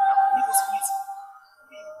 Niko sikiliza.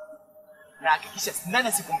 Na hakikisha ndani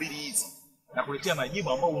ya siku 2 hizi nakuletea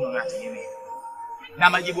majibu ambayo unayotegemea. Na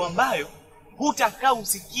majibu ambayo hutakaa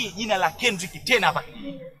usikie jina la Kendrick tena hapa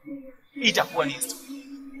kijijini. Itakuwa ni historia.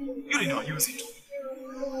 Yule ni wajuzi tu.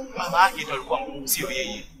 Mama yake ndio alikuwa mkuu, sio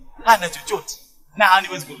yeye. Hana chochote na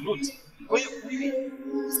haniwezi kurudi. Kwa hiyo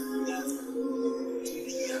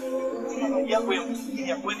yako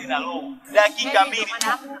ya kweli na roho dakika 2 tu.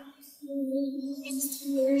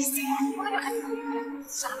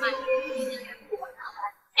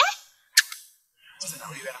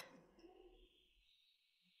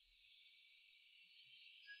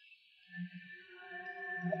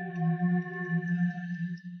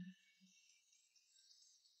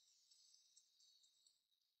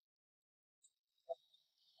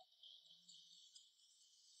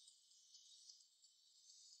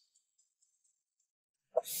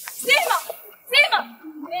 Sima!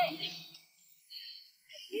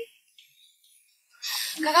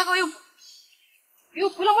 Kakako yupo.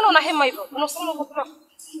 Yupo, mbona unahema hivyo? Unasema uko kwa.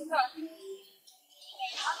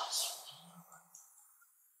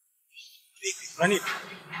 Nani?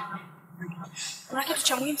 Kuna kitu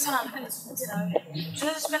cha muhimu sana nataka nizungumzie na wewe.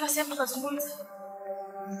 Tunaweza tukaenda sehemu tukazungumza.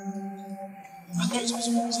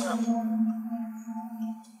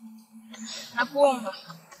 Nakuomba.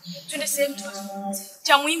 Twende sehemu tukazungumze.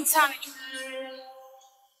 Cha muhimu sana hicho.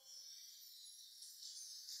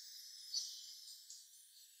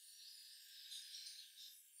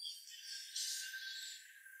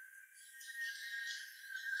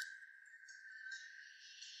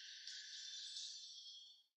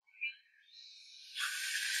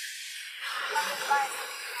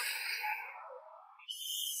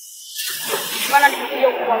 Bwana, nimekuja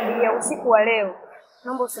kukuambia usiku wa leo.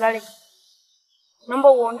 Naomba usilale.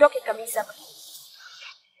 Naomba uondoke kabisa hapa.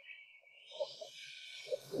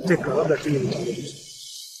 Teka labda tu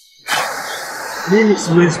mimi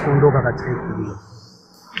siwezi kuondoka katika hili.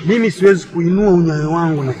 Mimi siwezi kuinua unyayo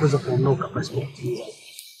wangu na kuweza kuondoka pasipo kutimiza.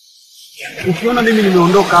 Ukiona mimi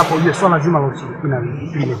nimeondoka hapo, ujue swala zima la ushirikina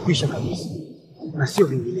limekwisha kabisa. Na sio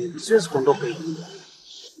vinginevyo. Siwezi kuondoka hivi.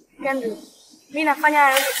 Kendrick, mimi nafanya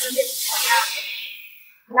hayo yote.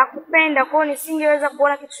 Nakupenda, kwa hiyo nisingeweza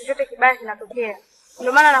kuona kitu chochote kibaya kinatokea.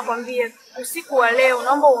 Ndio maana nakwambia usiku wa leo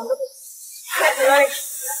naomba uondoke.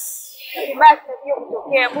 Kibaya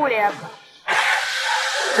kutokea bure hapa.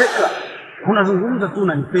 Teka, unazungumza tu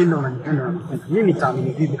unanipenda. Mimi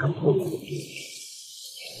nitaamini vipi kama kweli?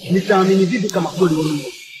 Nitaamini vipi kama kweli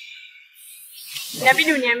wewe?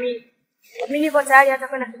 Inabidi uniamini. Mimi niko tayari hata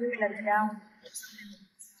kwenda kinyume na dada yangu.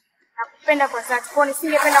 Nakupenda kwa dhati. Kwa hiyo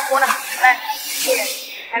nisingependa kuona kitu kibaya kitokea.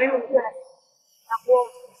 Na mimi nikiwa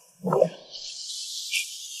nakuomba.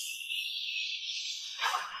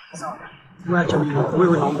 Sawa. Wacha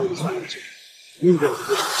wewe naomba usifanye. Mimi ndio.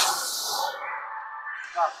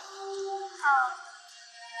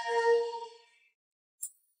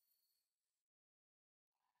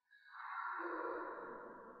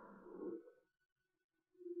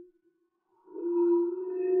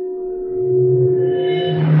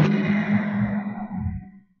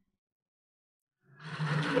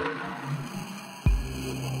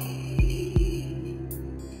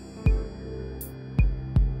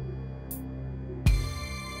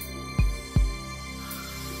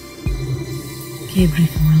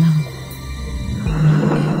 Kendrick mwanangu,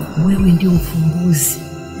 wewe ndio mfumbuzi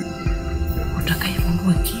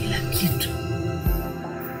utakayefumbua kila kitu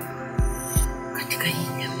katika hii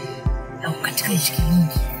jamii au katika hii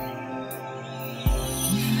kijiji.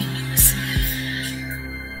 Mimi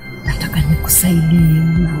nataka nikusaidie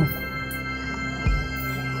Mungu.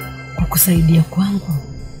 Kukusaidia kwangu,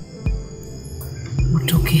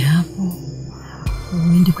 utoke hapo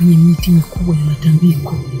uende kwenye miti mikubwa ya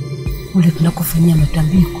matambiko. Kule tunakofanyia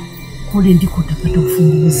matambiko, kule ndiko utapata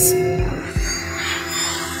ufumbuzi.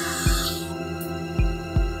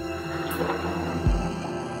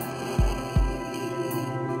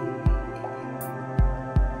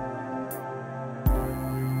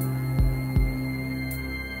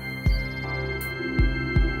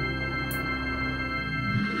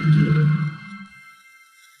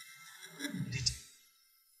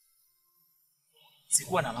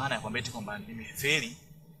 Sikuwa na maana ya kwamba eti kwamba nimefeli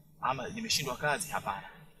ama nimeshindwa kazi, hapana.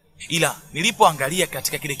 Ila nilipoangalia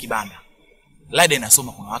katika kile kibanda, lada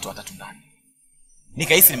inasoma kuna watu 3 ndani.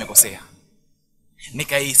 Nikahisi nimekosea.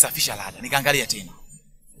 Nikaisafisha lada, nikaangalia tena.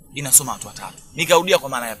 Inasoma watu 3. Nikaudia kwa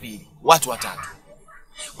mara ya pili, watu 3.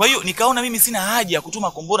 Kwa hiyo nikaona mimi sina haja ya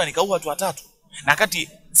kutuma kombora nikaua watu 3. Na kati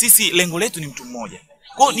sisi lengo letu ni mtu mmoja.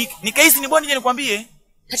 Kwa hiyo nikahisi ni bwana nije nikwambie.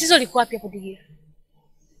 Tatizo liko wapi hapo Digira?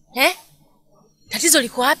 Tatizo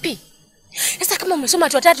liko wapi? Sasa kama umesoma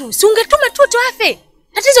watu watatu, si ungetuma tu watu afe.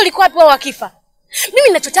 Tatizo liko wapi wao wakifa? Mimi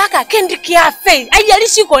ninachotaka Kendrick afe.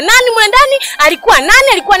 Haijalishi yuko nani mwe ndani, alikuwa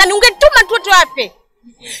nani, ungetuma tu watu afe.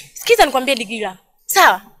 Sikiza nikwambie Digira.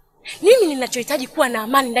 Sawa? Mimi ninachohitaji kuwa na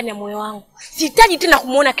amani ndani ya moyo wangu. Sihitaji tena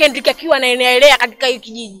kumuona Kendrick akiwa anaendelea katika hiki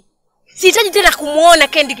kijiji. Sihitaji tena kumuona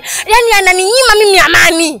Kendrick. Yaani ananinyima mimi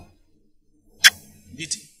amani.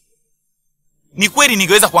 Nditi. Ni kweli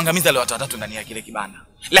ningeweza kuangamiza wale watu watatu ndani ya kile kibanda.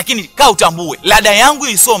 Lakini kaa utambue, ladha yangu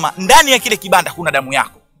ilisoma ndani ya kile kibanda kuna damu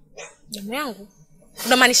yako. Damu yangu?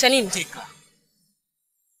 Unamaanisha nini? Teka.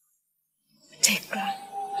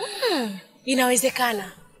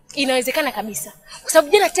 Inawezekana. Inawezekana kabisa. Kwa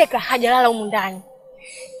sababu jana Teka hajalala humu ndani.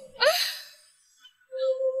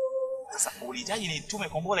 Sasa ulihitaji nitume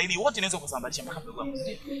kombola ili wote naweza kusambalisha mpaka kwa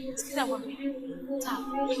mzee. Sikiza ngombe.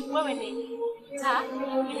 Sawa. Wewe ni sawa,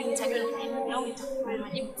 mimi nitajua nini au nitakupa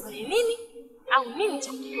majibu kwa nini au nini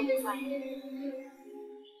cha kufanya.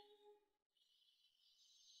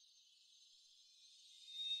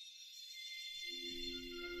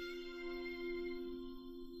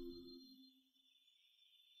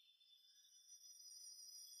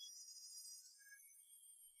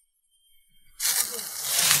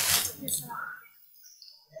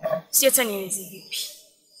 Si hata nieleze vipi.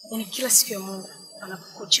 Yaani kila siku ya Mungu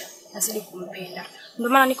anapokucha nazidi kumpenda. Ndio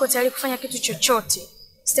maana niko tayari kufanya kitu chochote.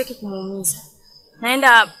 Sitaki kumuumiza.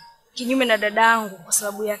 Naenda kinyume na dadangu kwa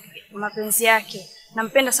sababu yake, mapenzi yake.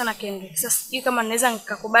 Nampenda sana Kendrick. Sasa sijui kama naweza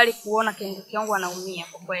nikakubali kuona Kendrick yangu anaumia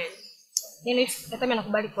kwa kweli. Yaani hata mimi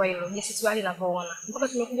nakubali kwa hilo. Jinsi tu hali ninavyoona. Mpaka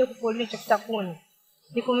tumekuja kupolini tafuta kuni.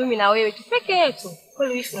 Niko mimi na wewe tu peke yetu.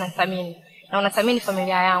 Kweli hivi unathamini. Na unathamini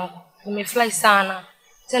familia yangu. Nimefurahi sana.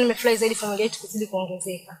 Tena nimefurahi zaidi familia yetu kuzidi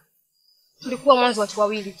kuongezeka. Tulikuwa mwanzo watu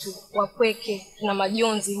wawili tu, wapweke, tuna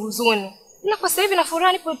majonzi, huzuni. Na kwa sasa hivi na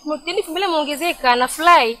furaha nipo familia imeongezeka na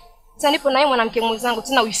furahi. Sasa nipo na yeye mwanamke mwenzangu,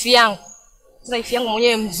 tena wifi yangu. Tena wifi yangu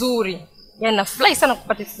mwenyewe mzuri. Yaani nafurahi sana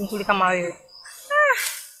kupata siku nzuri kama wewe.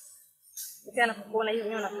 Tena kukuona hivi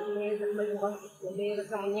mwenyewe unapendeza, kama hivi ngozi kupendeza,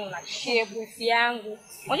 kama mwenyewe una shape wifi yangu.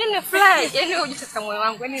 Mwenyewe nimefurahi, yaani wewe unajitaka moyo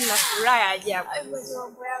wangu, yaani nina furaha ajabu.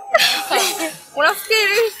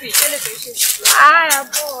 Unafikiri vipi? Twende tuishi. Haya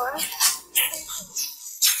poa.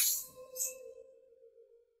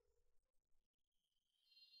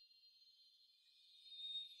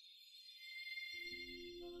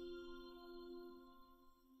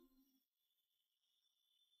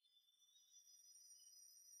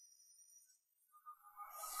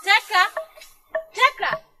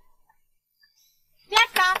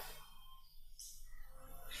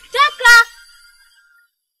 Teka.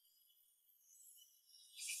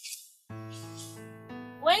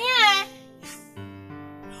 Wenyewe.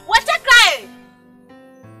 Wataka wewe.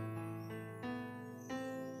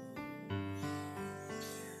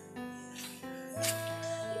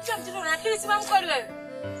 Mtoto una akili timamu kweli wewe?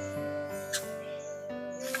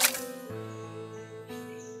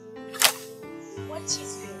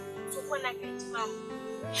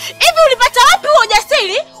 Hivi ulipata wapi huo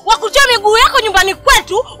ujasiri wa kutoa miguu yako nyumbani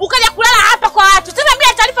kwetu ukaja kulala hapa kwa watu tena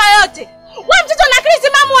bila taarifa yoyote? Wewe mtoto una akili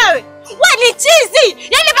timamu wewe? Wewe ni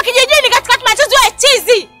chizi. Yaani hapa kijijini katikati machozi wewe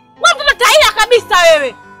chizi. Wewe mtoto tahira kabisa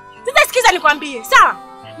wewe. Sasa sikiza nikwambie, sawa?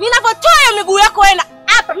 Ninapotoa hiyo miguu yako wewe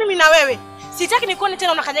hapa mimi na wewe, sitaki nikuone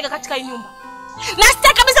tena unakanyaga katika hii nyumba. Na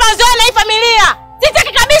sitaki kabisa uzoeane na hii familia.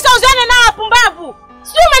 Sitaki kabisa uzoeane na wapumbavu.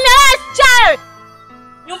 Sio umeniacha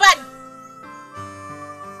nyumbani.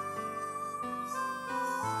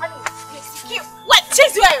 Wewe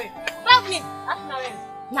chizi wewe. Babu nini? Afu na wewe.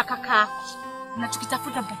 Na kaka. Na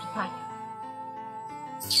tukitafuta mtakipata.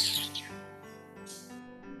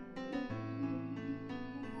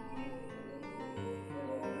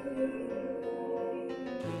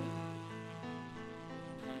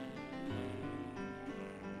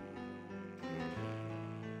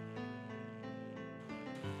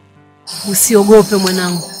 Usiogope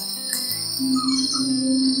mwanangu.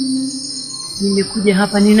 Nimekuja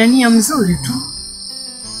hapa nina nia mzuri tu.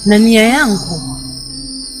 Na nia yangu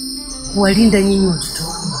kuwalinda nyinyi watoto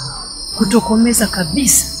wangu. Kutokomeza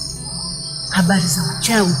kabisa habari za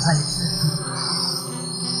uchawi pale.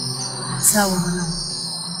 Sawa mwanangu.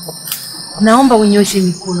 Naomba unyoshe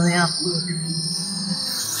mikono yako yote.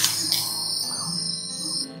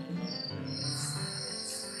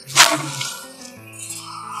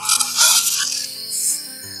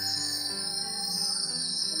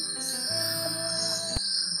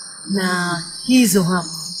 Na hizo hapa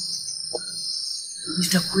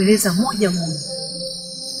nitakueleza moja moja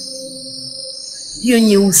hiyo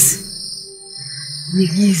nyeusi ni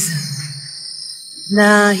giza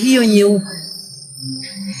na hiyo nyeupe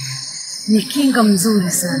ni kinga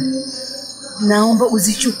mzuri sana. Naomba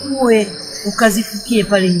uzichukue ukazifukie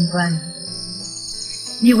pale nyumbani.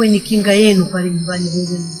 Iwe ni kinga yenu pale nyumbani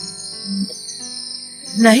wewe.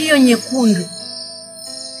 Na hiyo nyekundu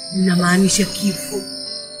inamaanisha kifo.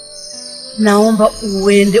 Naomba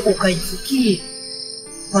uende ukaifukie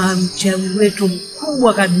kwa mchawi wetu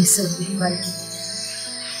mkubwa kabisa mbali.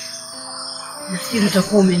 Nafikiri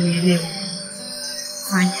utakuwa umenielewa.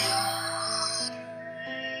 Fanya.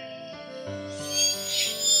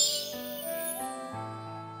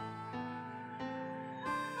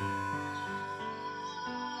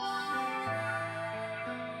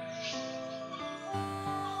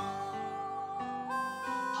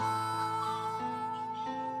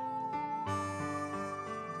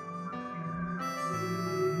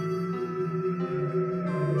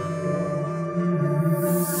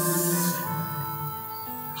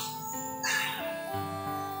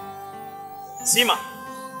 Sima.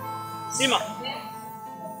 Sima.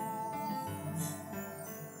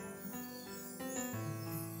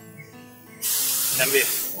 Niambie.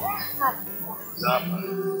 Zapa.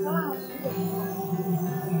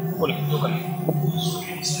 Kuna kitu gani?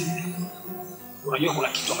 Unajua kuna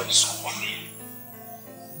kitu ambacho sikukwambia.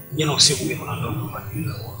 Jana usiku mimi kuna ndoto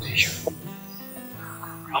mbaya kuotesha.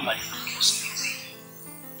 Ama ni usingizi.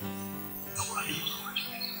 Na kuna kitu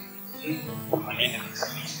ambacho maneno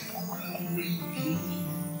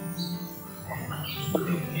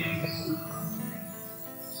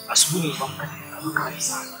asubuhi nilipamka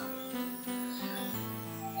sana.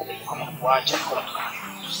 Kama kuacha kwa tukani.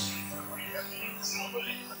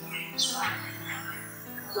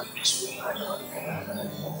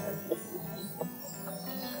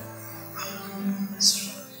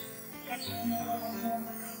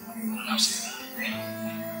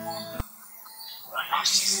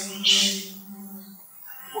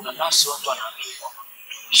 Kuna nafsi watu wanaamini kwamba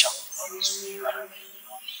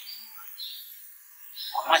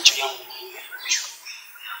kwa macho yangu nimefundishwa.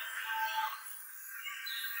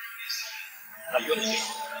 Najua ni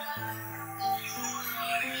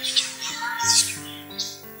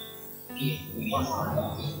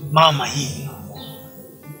mama hivi.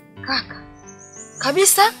 Kaka.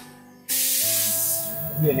 Kabisa?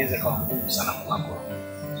 Hiyo inaweza kuwa ngumu sana kwako.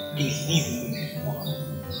 Lakini hivi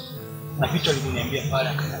na vitu alivyoniambia pale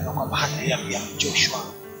akaniambia kwamba hata yeye amechoshwa.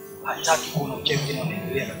 Hataki kuona uchawi tena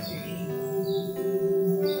unaendelea katika hili.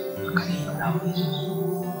 Akanipa dawa.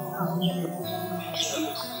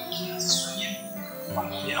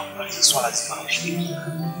 Pamoja na kumaliza swala zima la ushiriki.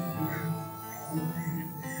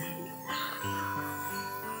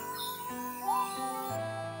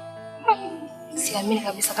 Siamini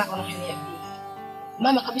kabisa kaka unachoniambia.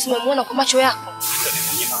 Mama kabisa umemuona kwa macho yako.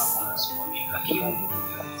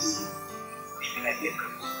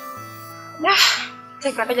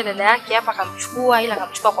 Teka kaja dada yake hapa akamchukua, ila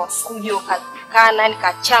akamchukua kwa fujo, kakana, yani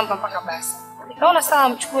kachamba mpaka basi. Nikaona sawa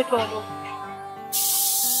amchukue tu ndio.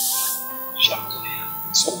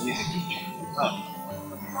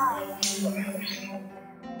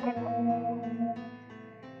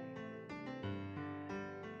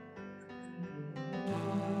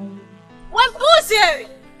 Wampuzi wewe.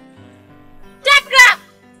 Teka.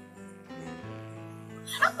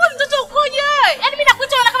 Hapo mtoto ukoje wewe? Yaani mimi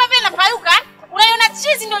nakuita unaona kama vile napayuka. Unaiona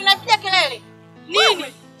chizi ndio linapiga kelele.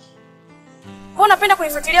 Nini? Mbona unapenda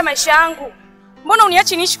kunifuatilia maisha yangu? Mbona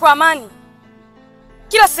uniachi niishi kwa amani?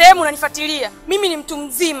 Kila sehemu unanifuatilia. Mimi ni mtu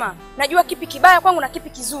mzima. Najua kipi kibaya kwangu na kipi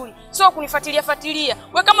kizuri. Sio kunifuatilia.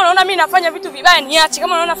 Wewe kama unaona mimi nafanya vitu vibaya niache.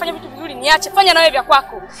 Kama unaona nafanya vitu vizuri niache. Fanya na wewe vya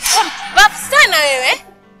kwako. Bafu sana wewe.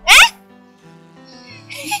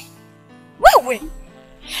 Wewe.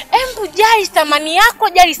 Embu jali thamani yako,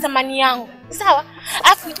 jali thamani yangu. Sawa?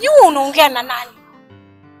 Alafu jua unaongea na nani?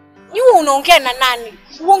 Jua unaongea na nani?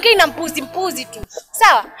 Uongei na mpuzi tu.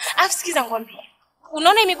 Sawa? Alafu sikiza ngwambie.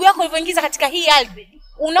 Unaona miguu yako ulivyoingiza katika hii ardhi?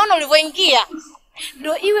 Unaona ulivyoingia?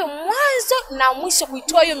 Ndio iwe mwanzo na mwisho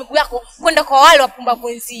kuitoa hiyo miguu yako kwenda kwa wale wapumbavu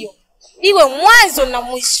wenzio. Iwe mwanzo na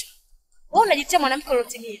mwisho. Wewe unajitia mwanamke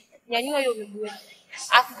ulotimia. Nyanyua hiyo miguu yako.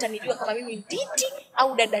 Alafu utanijua kama mimi Nditi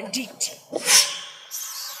au dada Nditi.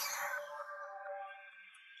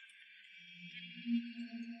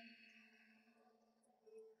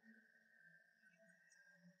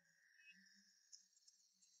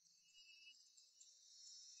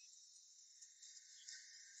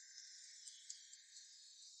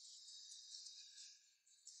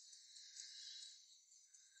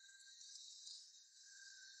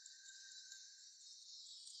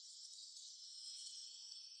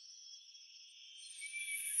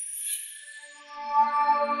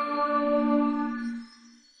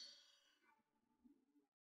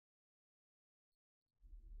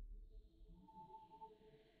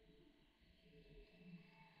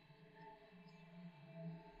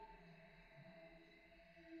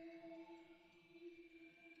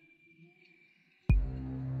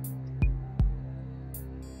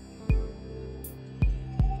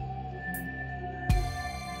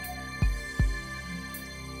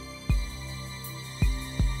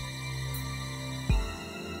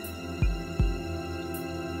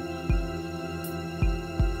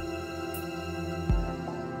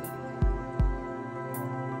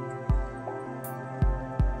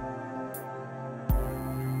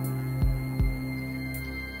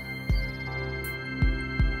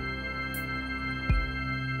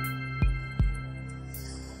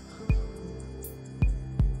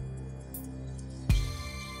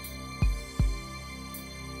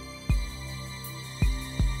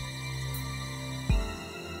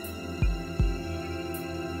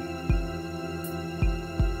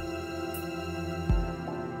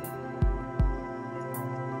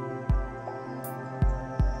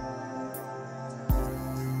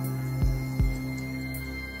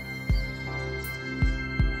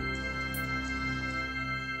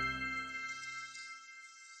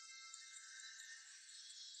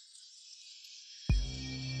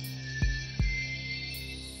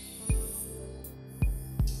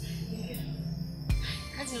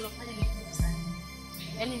 Kazi nilofanya ni kubwa sana.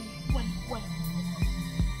 Yaani nilikuwa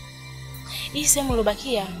hii sehemu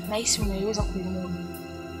iliyobakia nahisi umeweza kuimudu.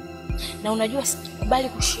 Na unajua sikubali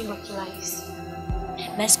kushindwa kirahisi.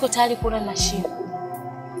 Na siko tayari kuona nashinda.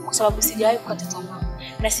 Kwa sababu sijawahi kukata tamaa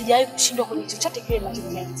na sijawahi kushindwa kwenye chochote kile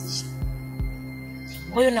ninachokianzisha.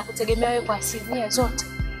 Kwa hiyo nakutegemea wewe kwa asilimia zote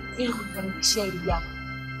ili kufanikishia hili jambo.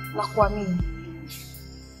 Na kuamini.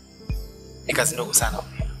 Ni kazi ndogo sana.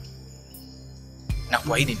 Na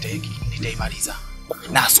kuahidi nitaimaliza.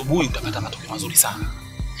 Na asubuhi utapata matokeo mazuri sana.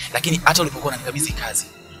 Lakini hata ulipokuwa unanikabidhi kazi,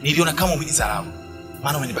 niliona kama umenidharau.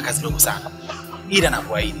 Maana umenipa kazi ndogo sana. Ila na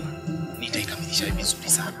kuahidi nitaikamilisha vizuri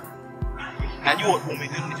sana. Najua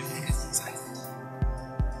umeniona kazi sana.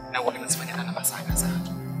 Na wakati nasifanya tena masaka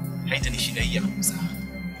sana. Haitanishinda hii hapo sana.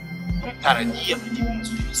 Tarajia kujibu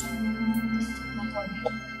mzuri vizuri.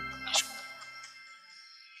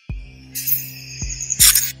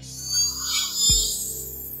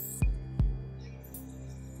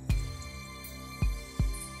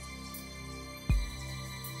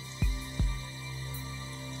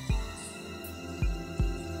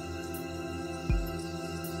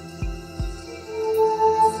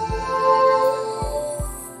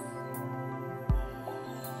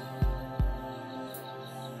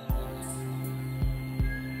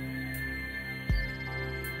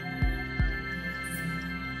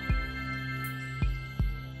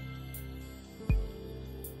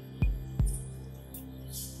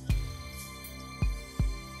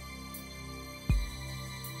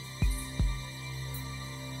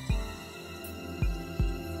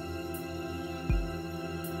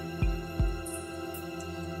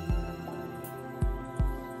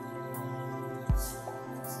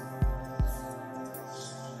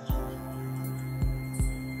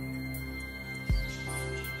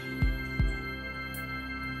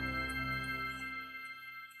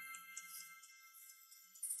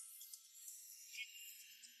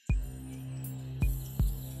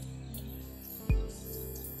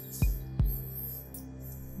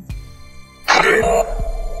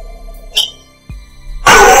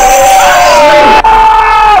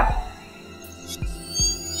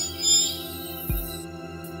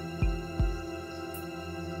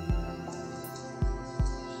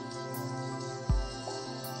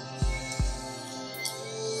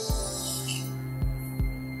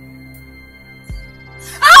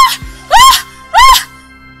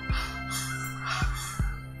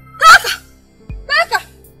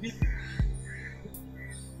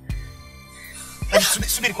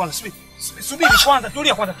 Subiri kwanza,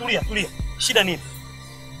 tulia. Shida nini?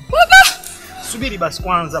 Baba! Subiri basi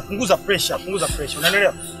kwanza, punguza pressure.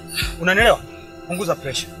 Unanielewa? Punguza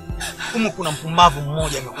pressure. Humu kuna mpumbavu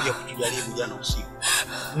mmoja amekuja kutujaribu jana usiku.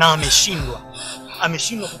 Na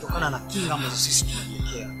ameshindwa kutokana na kinga ambazo sisi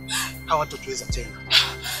tumejiwekea. Hawatatuweza tena.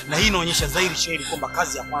 Na hii inaonyesha dhahiri shahiri kwamba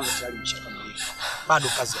kazi ya kwanza tayari imeshakamilika. Bado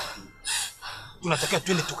kazi ya pili. Tunatakiwa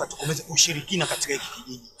twende tukatokomeze ushirikina katika hiki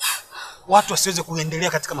kijiji. Watu wasiweze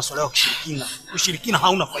kuendelea katika masuala ya kishirikina. Ushirikina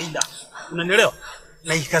hauna faida. Unanielewa?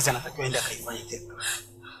 Na hii kazi anatakiwa aende akaifanye tena.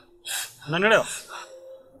 Unanielewa?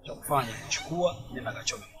 Cha kufanya, chukua nenda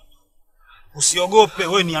kachome moto. Usiogope,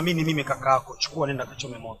 wewe niamini mimi kaka yako. Chukua nenda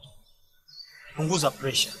kachome moto. Punguza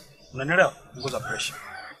pressure. Unanielewa? Punguza pressure.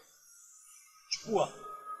 Chukua.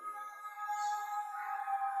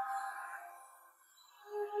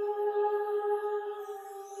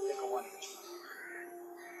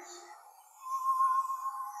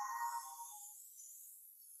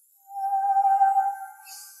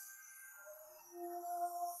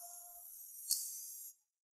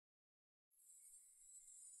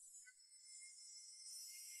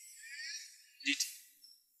 Nditi.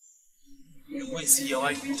 Wewe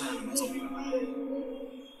sijawahi kukutana na mazoezi.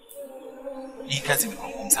 Hii kazi imekuwa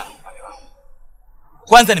ngumu sana upande wangu.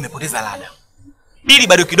 Kwanza nimepoteza lada. Pili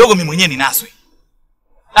bado kidogo mimi mwenyewe ninaswe.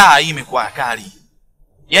 Hii imekuwa kali.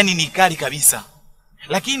 Yaani ni kali kabisa.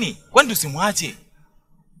 Lakini kwani tusimwache?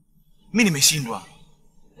 Mimi nimeshindwa.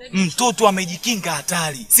 Mtoto amejikinga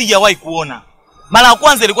hatari. Sijawahi kuona. Mara ya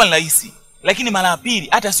kwanza ilikuwa ni rahisi, lakini mara ya pili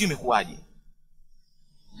hata sio imekuaje.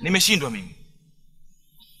 Nimeshindwa mimi.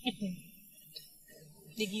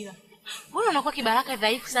 Digira, mbona unakuwa kibaraka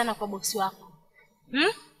dhaifu sana kwa bosi wako?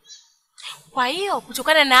 Kwa hiyo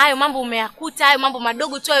kutokana na hayo mambo umeyakuta, hayo mambo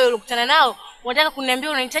madogo tu hayo ulikutana nao, unataka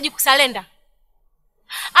kuniambia unahitaji kusalenda?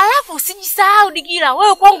 Alafu usijisahau Digira,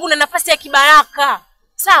 wewe kwangu una nafasi ya kibaraka.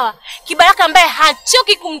 Sawa? Kibaraka ambaye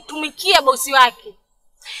hachoki kumtumikia bosi wake.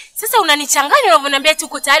 Sasa unanichanganya unavyoniambia eti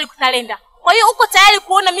uko tayari kusalenda. Kwa hiyo uko tayari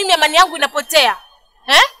kuona mimi amani yangu inapotea?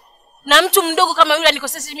 Na mtu mdogo kama yule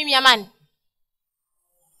anikosesha mimi amani?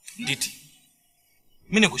 Nditi.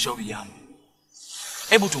 Mimi nikushauri jambo.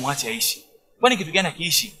 Hebu tumwache aishi. Kwani kitu gani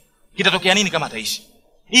akiishi? Kitatokea nini kama ataishi?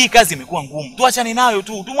 Hii kazi imekuwa ngumu. Tuachane nayo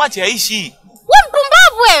tu, tumwache aishi. Wewe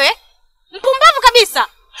mpumbavu wewe. Mpumbavu kabisa.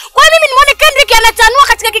 Kwa mimi nimuone Kendrick anatanua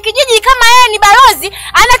katika kijiji kama yeye ni balozi,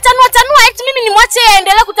 anatanua eti mimi nimwache yeye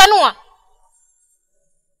aendelee kutanua.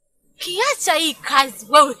 Kiacha hii kazi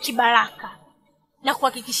wewe kibaraka. Na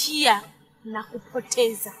kuhakikishia na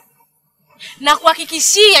kupoteza. Na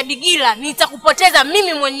kuhakikishia Bigila nitakupoteza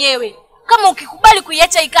mimi mwenyewe. Kama ukikubali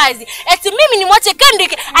kuiacha hii kazi, eti mimi nimwache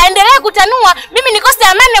Kendrick aendelee kutanua, mimi nikose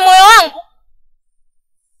amani na moyo wangu.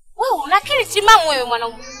 Wewe una akili timamu wewe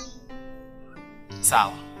mwanaume.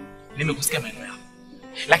 Sawa. Nimekusikia maneno yako.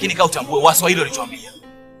 Lakini kaa utambue Waswahili walichoambia.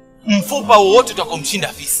 Mfupa wowote utakomshinda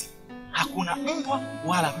fisi. Hakuna mbwa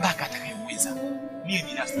wala paka atakayeweza. Mimi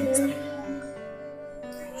binafsi nimesema.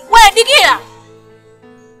 Wewe Bigila.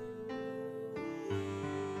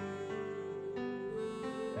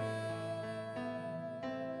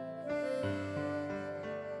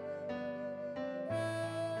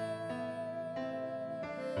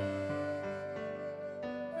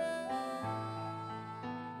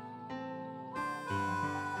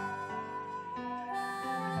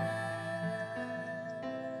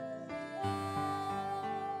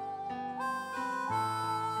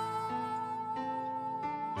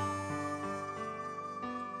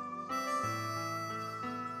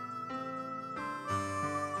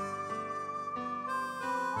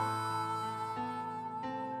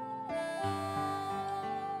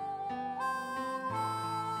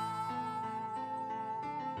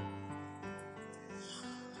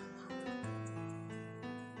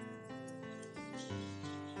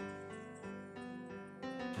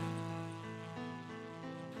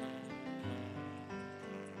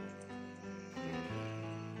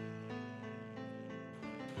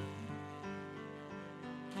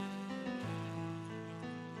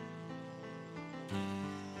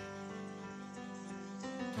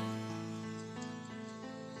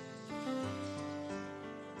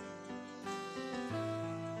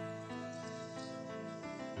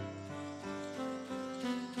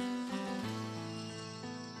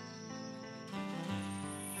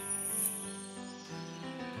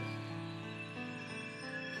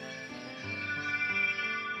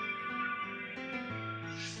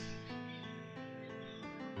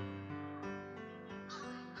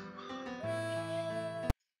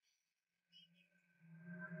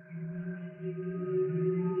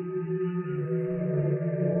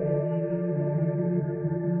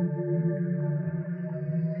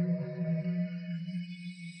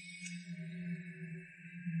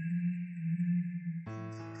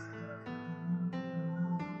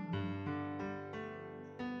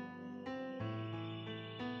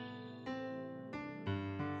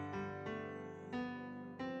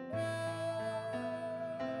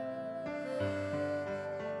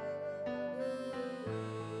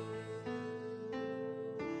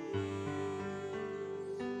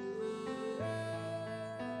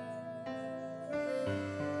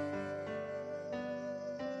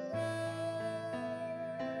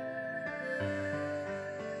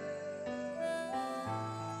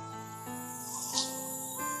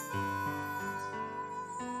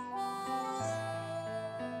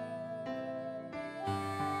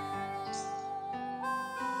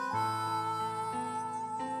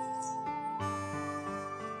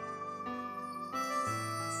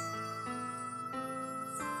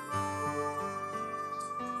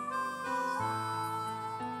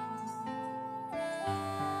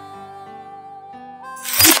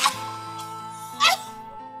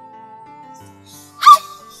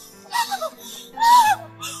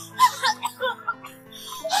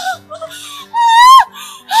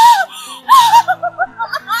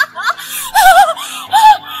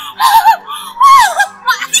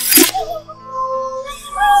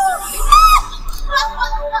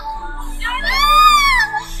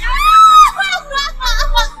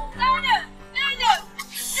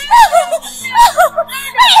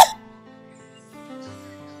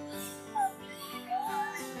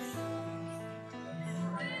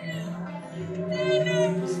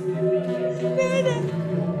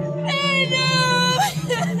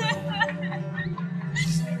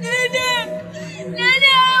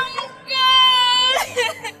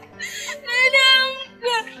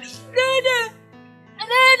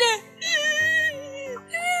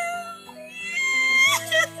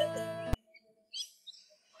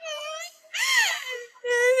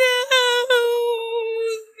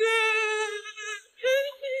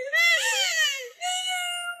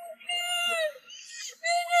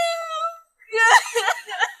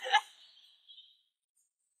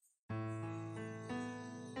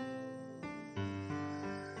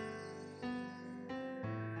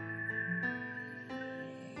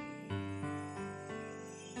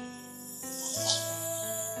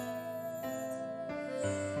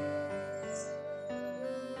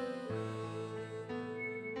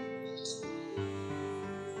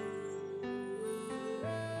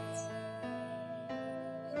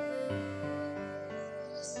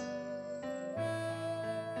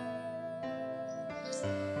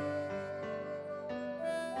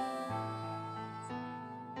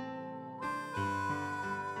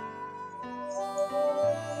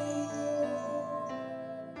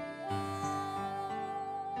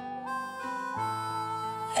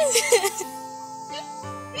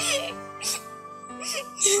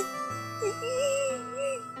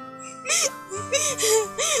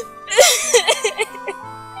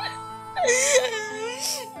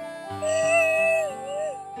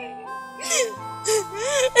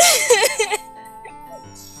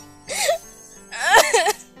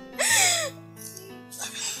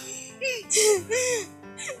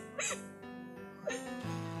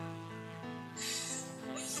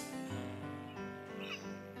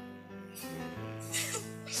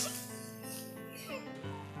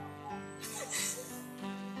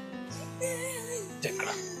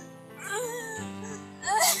 Tekla,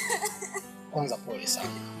 kwanza pole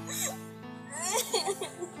sana.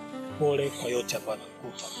 Pole kwa yote ambayo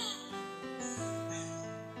nakukuta.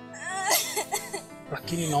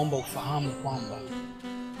 Lakini naomba ufahamu kwamba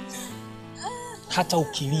hata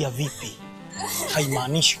ukilia vipi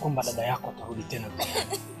haimaanishi kwamba dada yako atarudi tena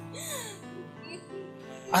duniani.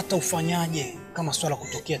 Hata ufanyaje, kama swala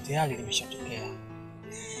kutokea tayari limeshatokea.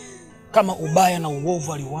 Kama ubaya na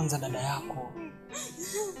uovu aliuanza dada yako.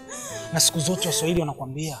 Na siku zote Waswahili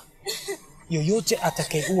wanakuambia yoyote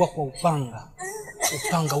atakayeua kwa upanga,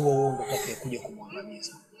 upanga huo ndio utakayekuja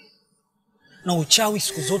kumwangamiza. Na uchawi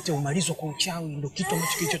siku zote umalizwa kwa uchawi, ndio kitu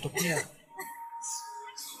ambacho kilichotokea.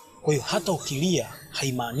 Kwa hiyo hata ukilia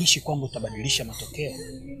haimaanishi kwamba utabadilisha matokeo.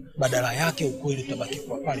 Badala yake ukweli utabaki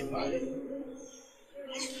kwa pale pale.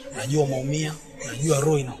 Najua umeumia, najua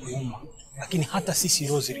roho inakuuma, lakini hata sisi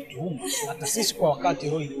roho zilituuma, hata sisi kwa wakati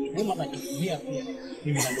roho ilituuma na tukumia pia,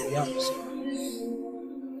 mimi na ndugu yangu.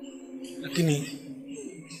 Lakini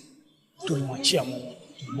tulimwachia Mungu,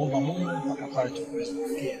 tulimwomba Mungu mpaka pale tukaweza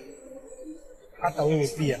kufikia. Hata wewe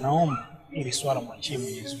pia naomba ili swala mwachie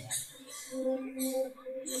Mwenyezi Mungu.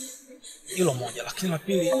 Hilo moja, lakini la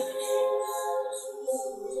pili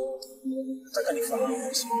nataka nifahamu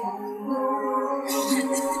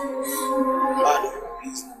bado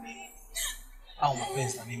mapenzi na mimi au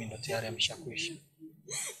mapenzi na mimi ndo tayari yameshakwisha.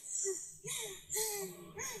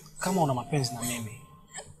 Kama una mapenzi na mimi,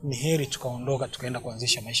 ni heri tukaondoka tukaenda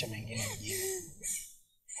kuanzisha maisha mengine mjini.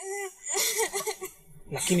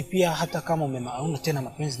 Lakini pia hata kama umeona tena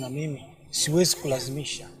mapenzi na mimi, siwezi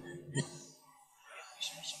kulazimisha.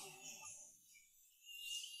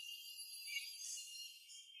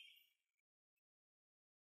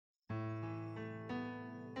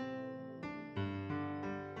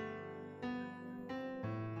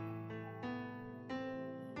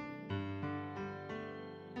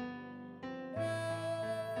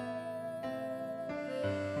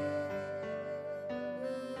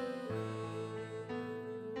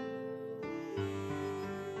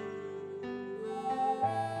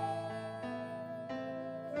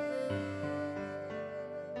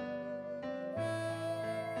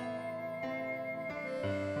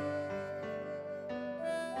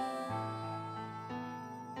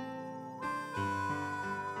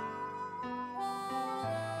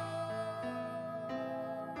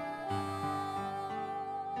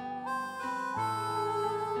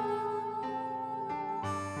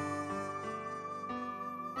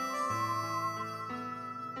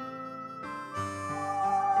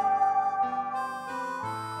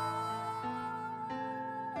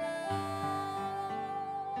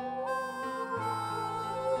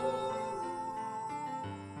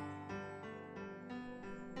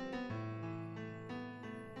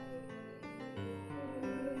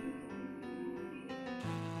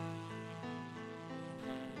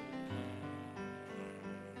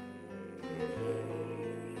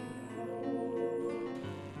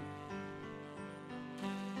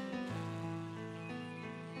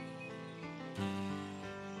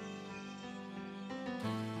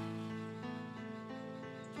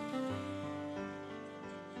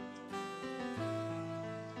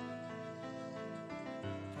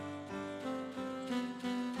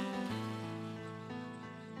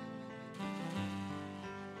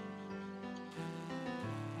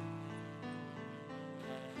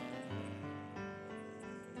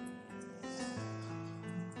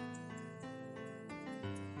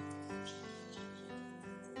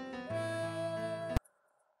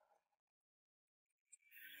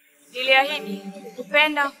 Niliahidi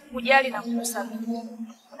kukupenda, kujali na kukusamehe.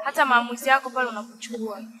 Hata maamuzi yako pale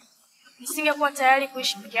unapochukua. Nisingekuwa tayari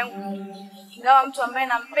kuishi peke yangu. Ingawa mtu ambaye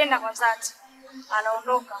nampenda kwa dhati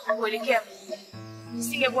anaondoka kuelekea mbele.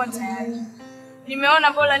 Nisingekuwa tayari.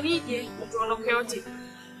 Nimeona bora nije tuondoke wote.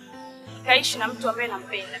 Nikaishi na mtu ambaye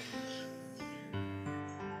nampenda.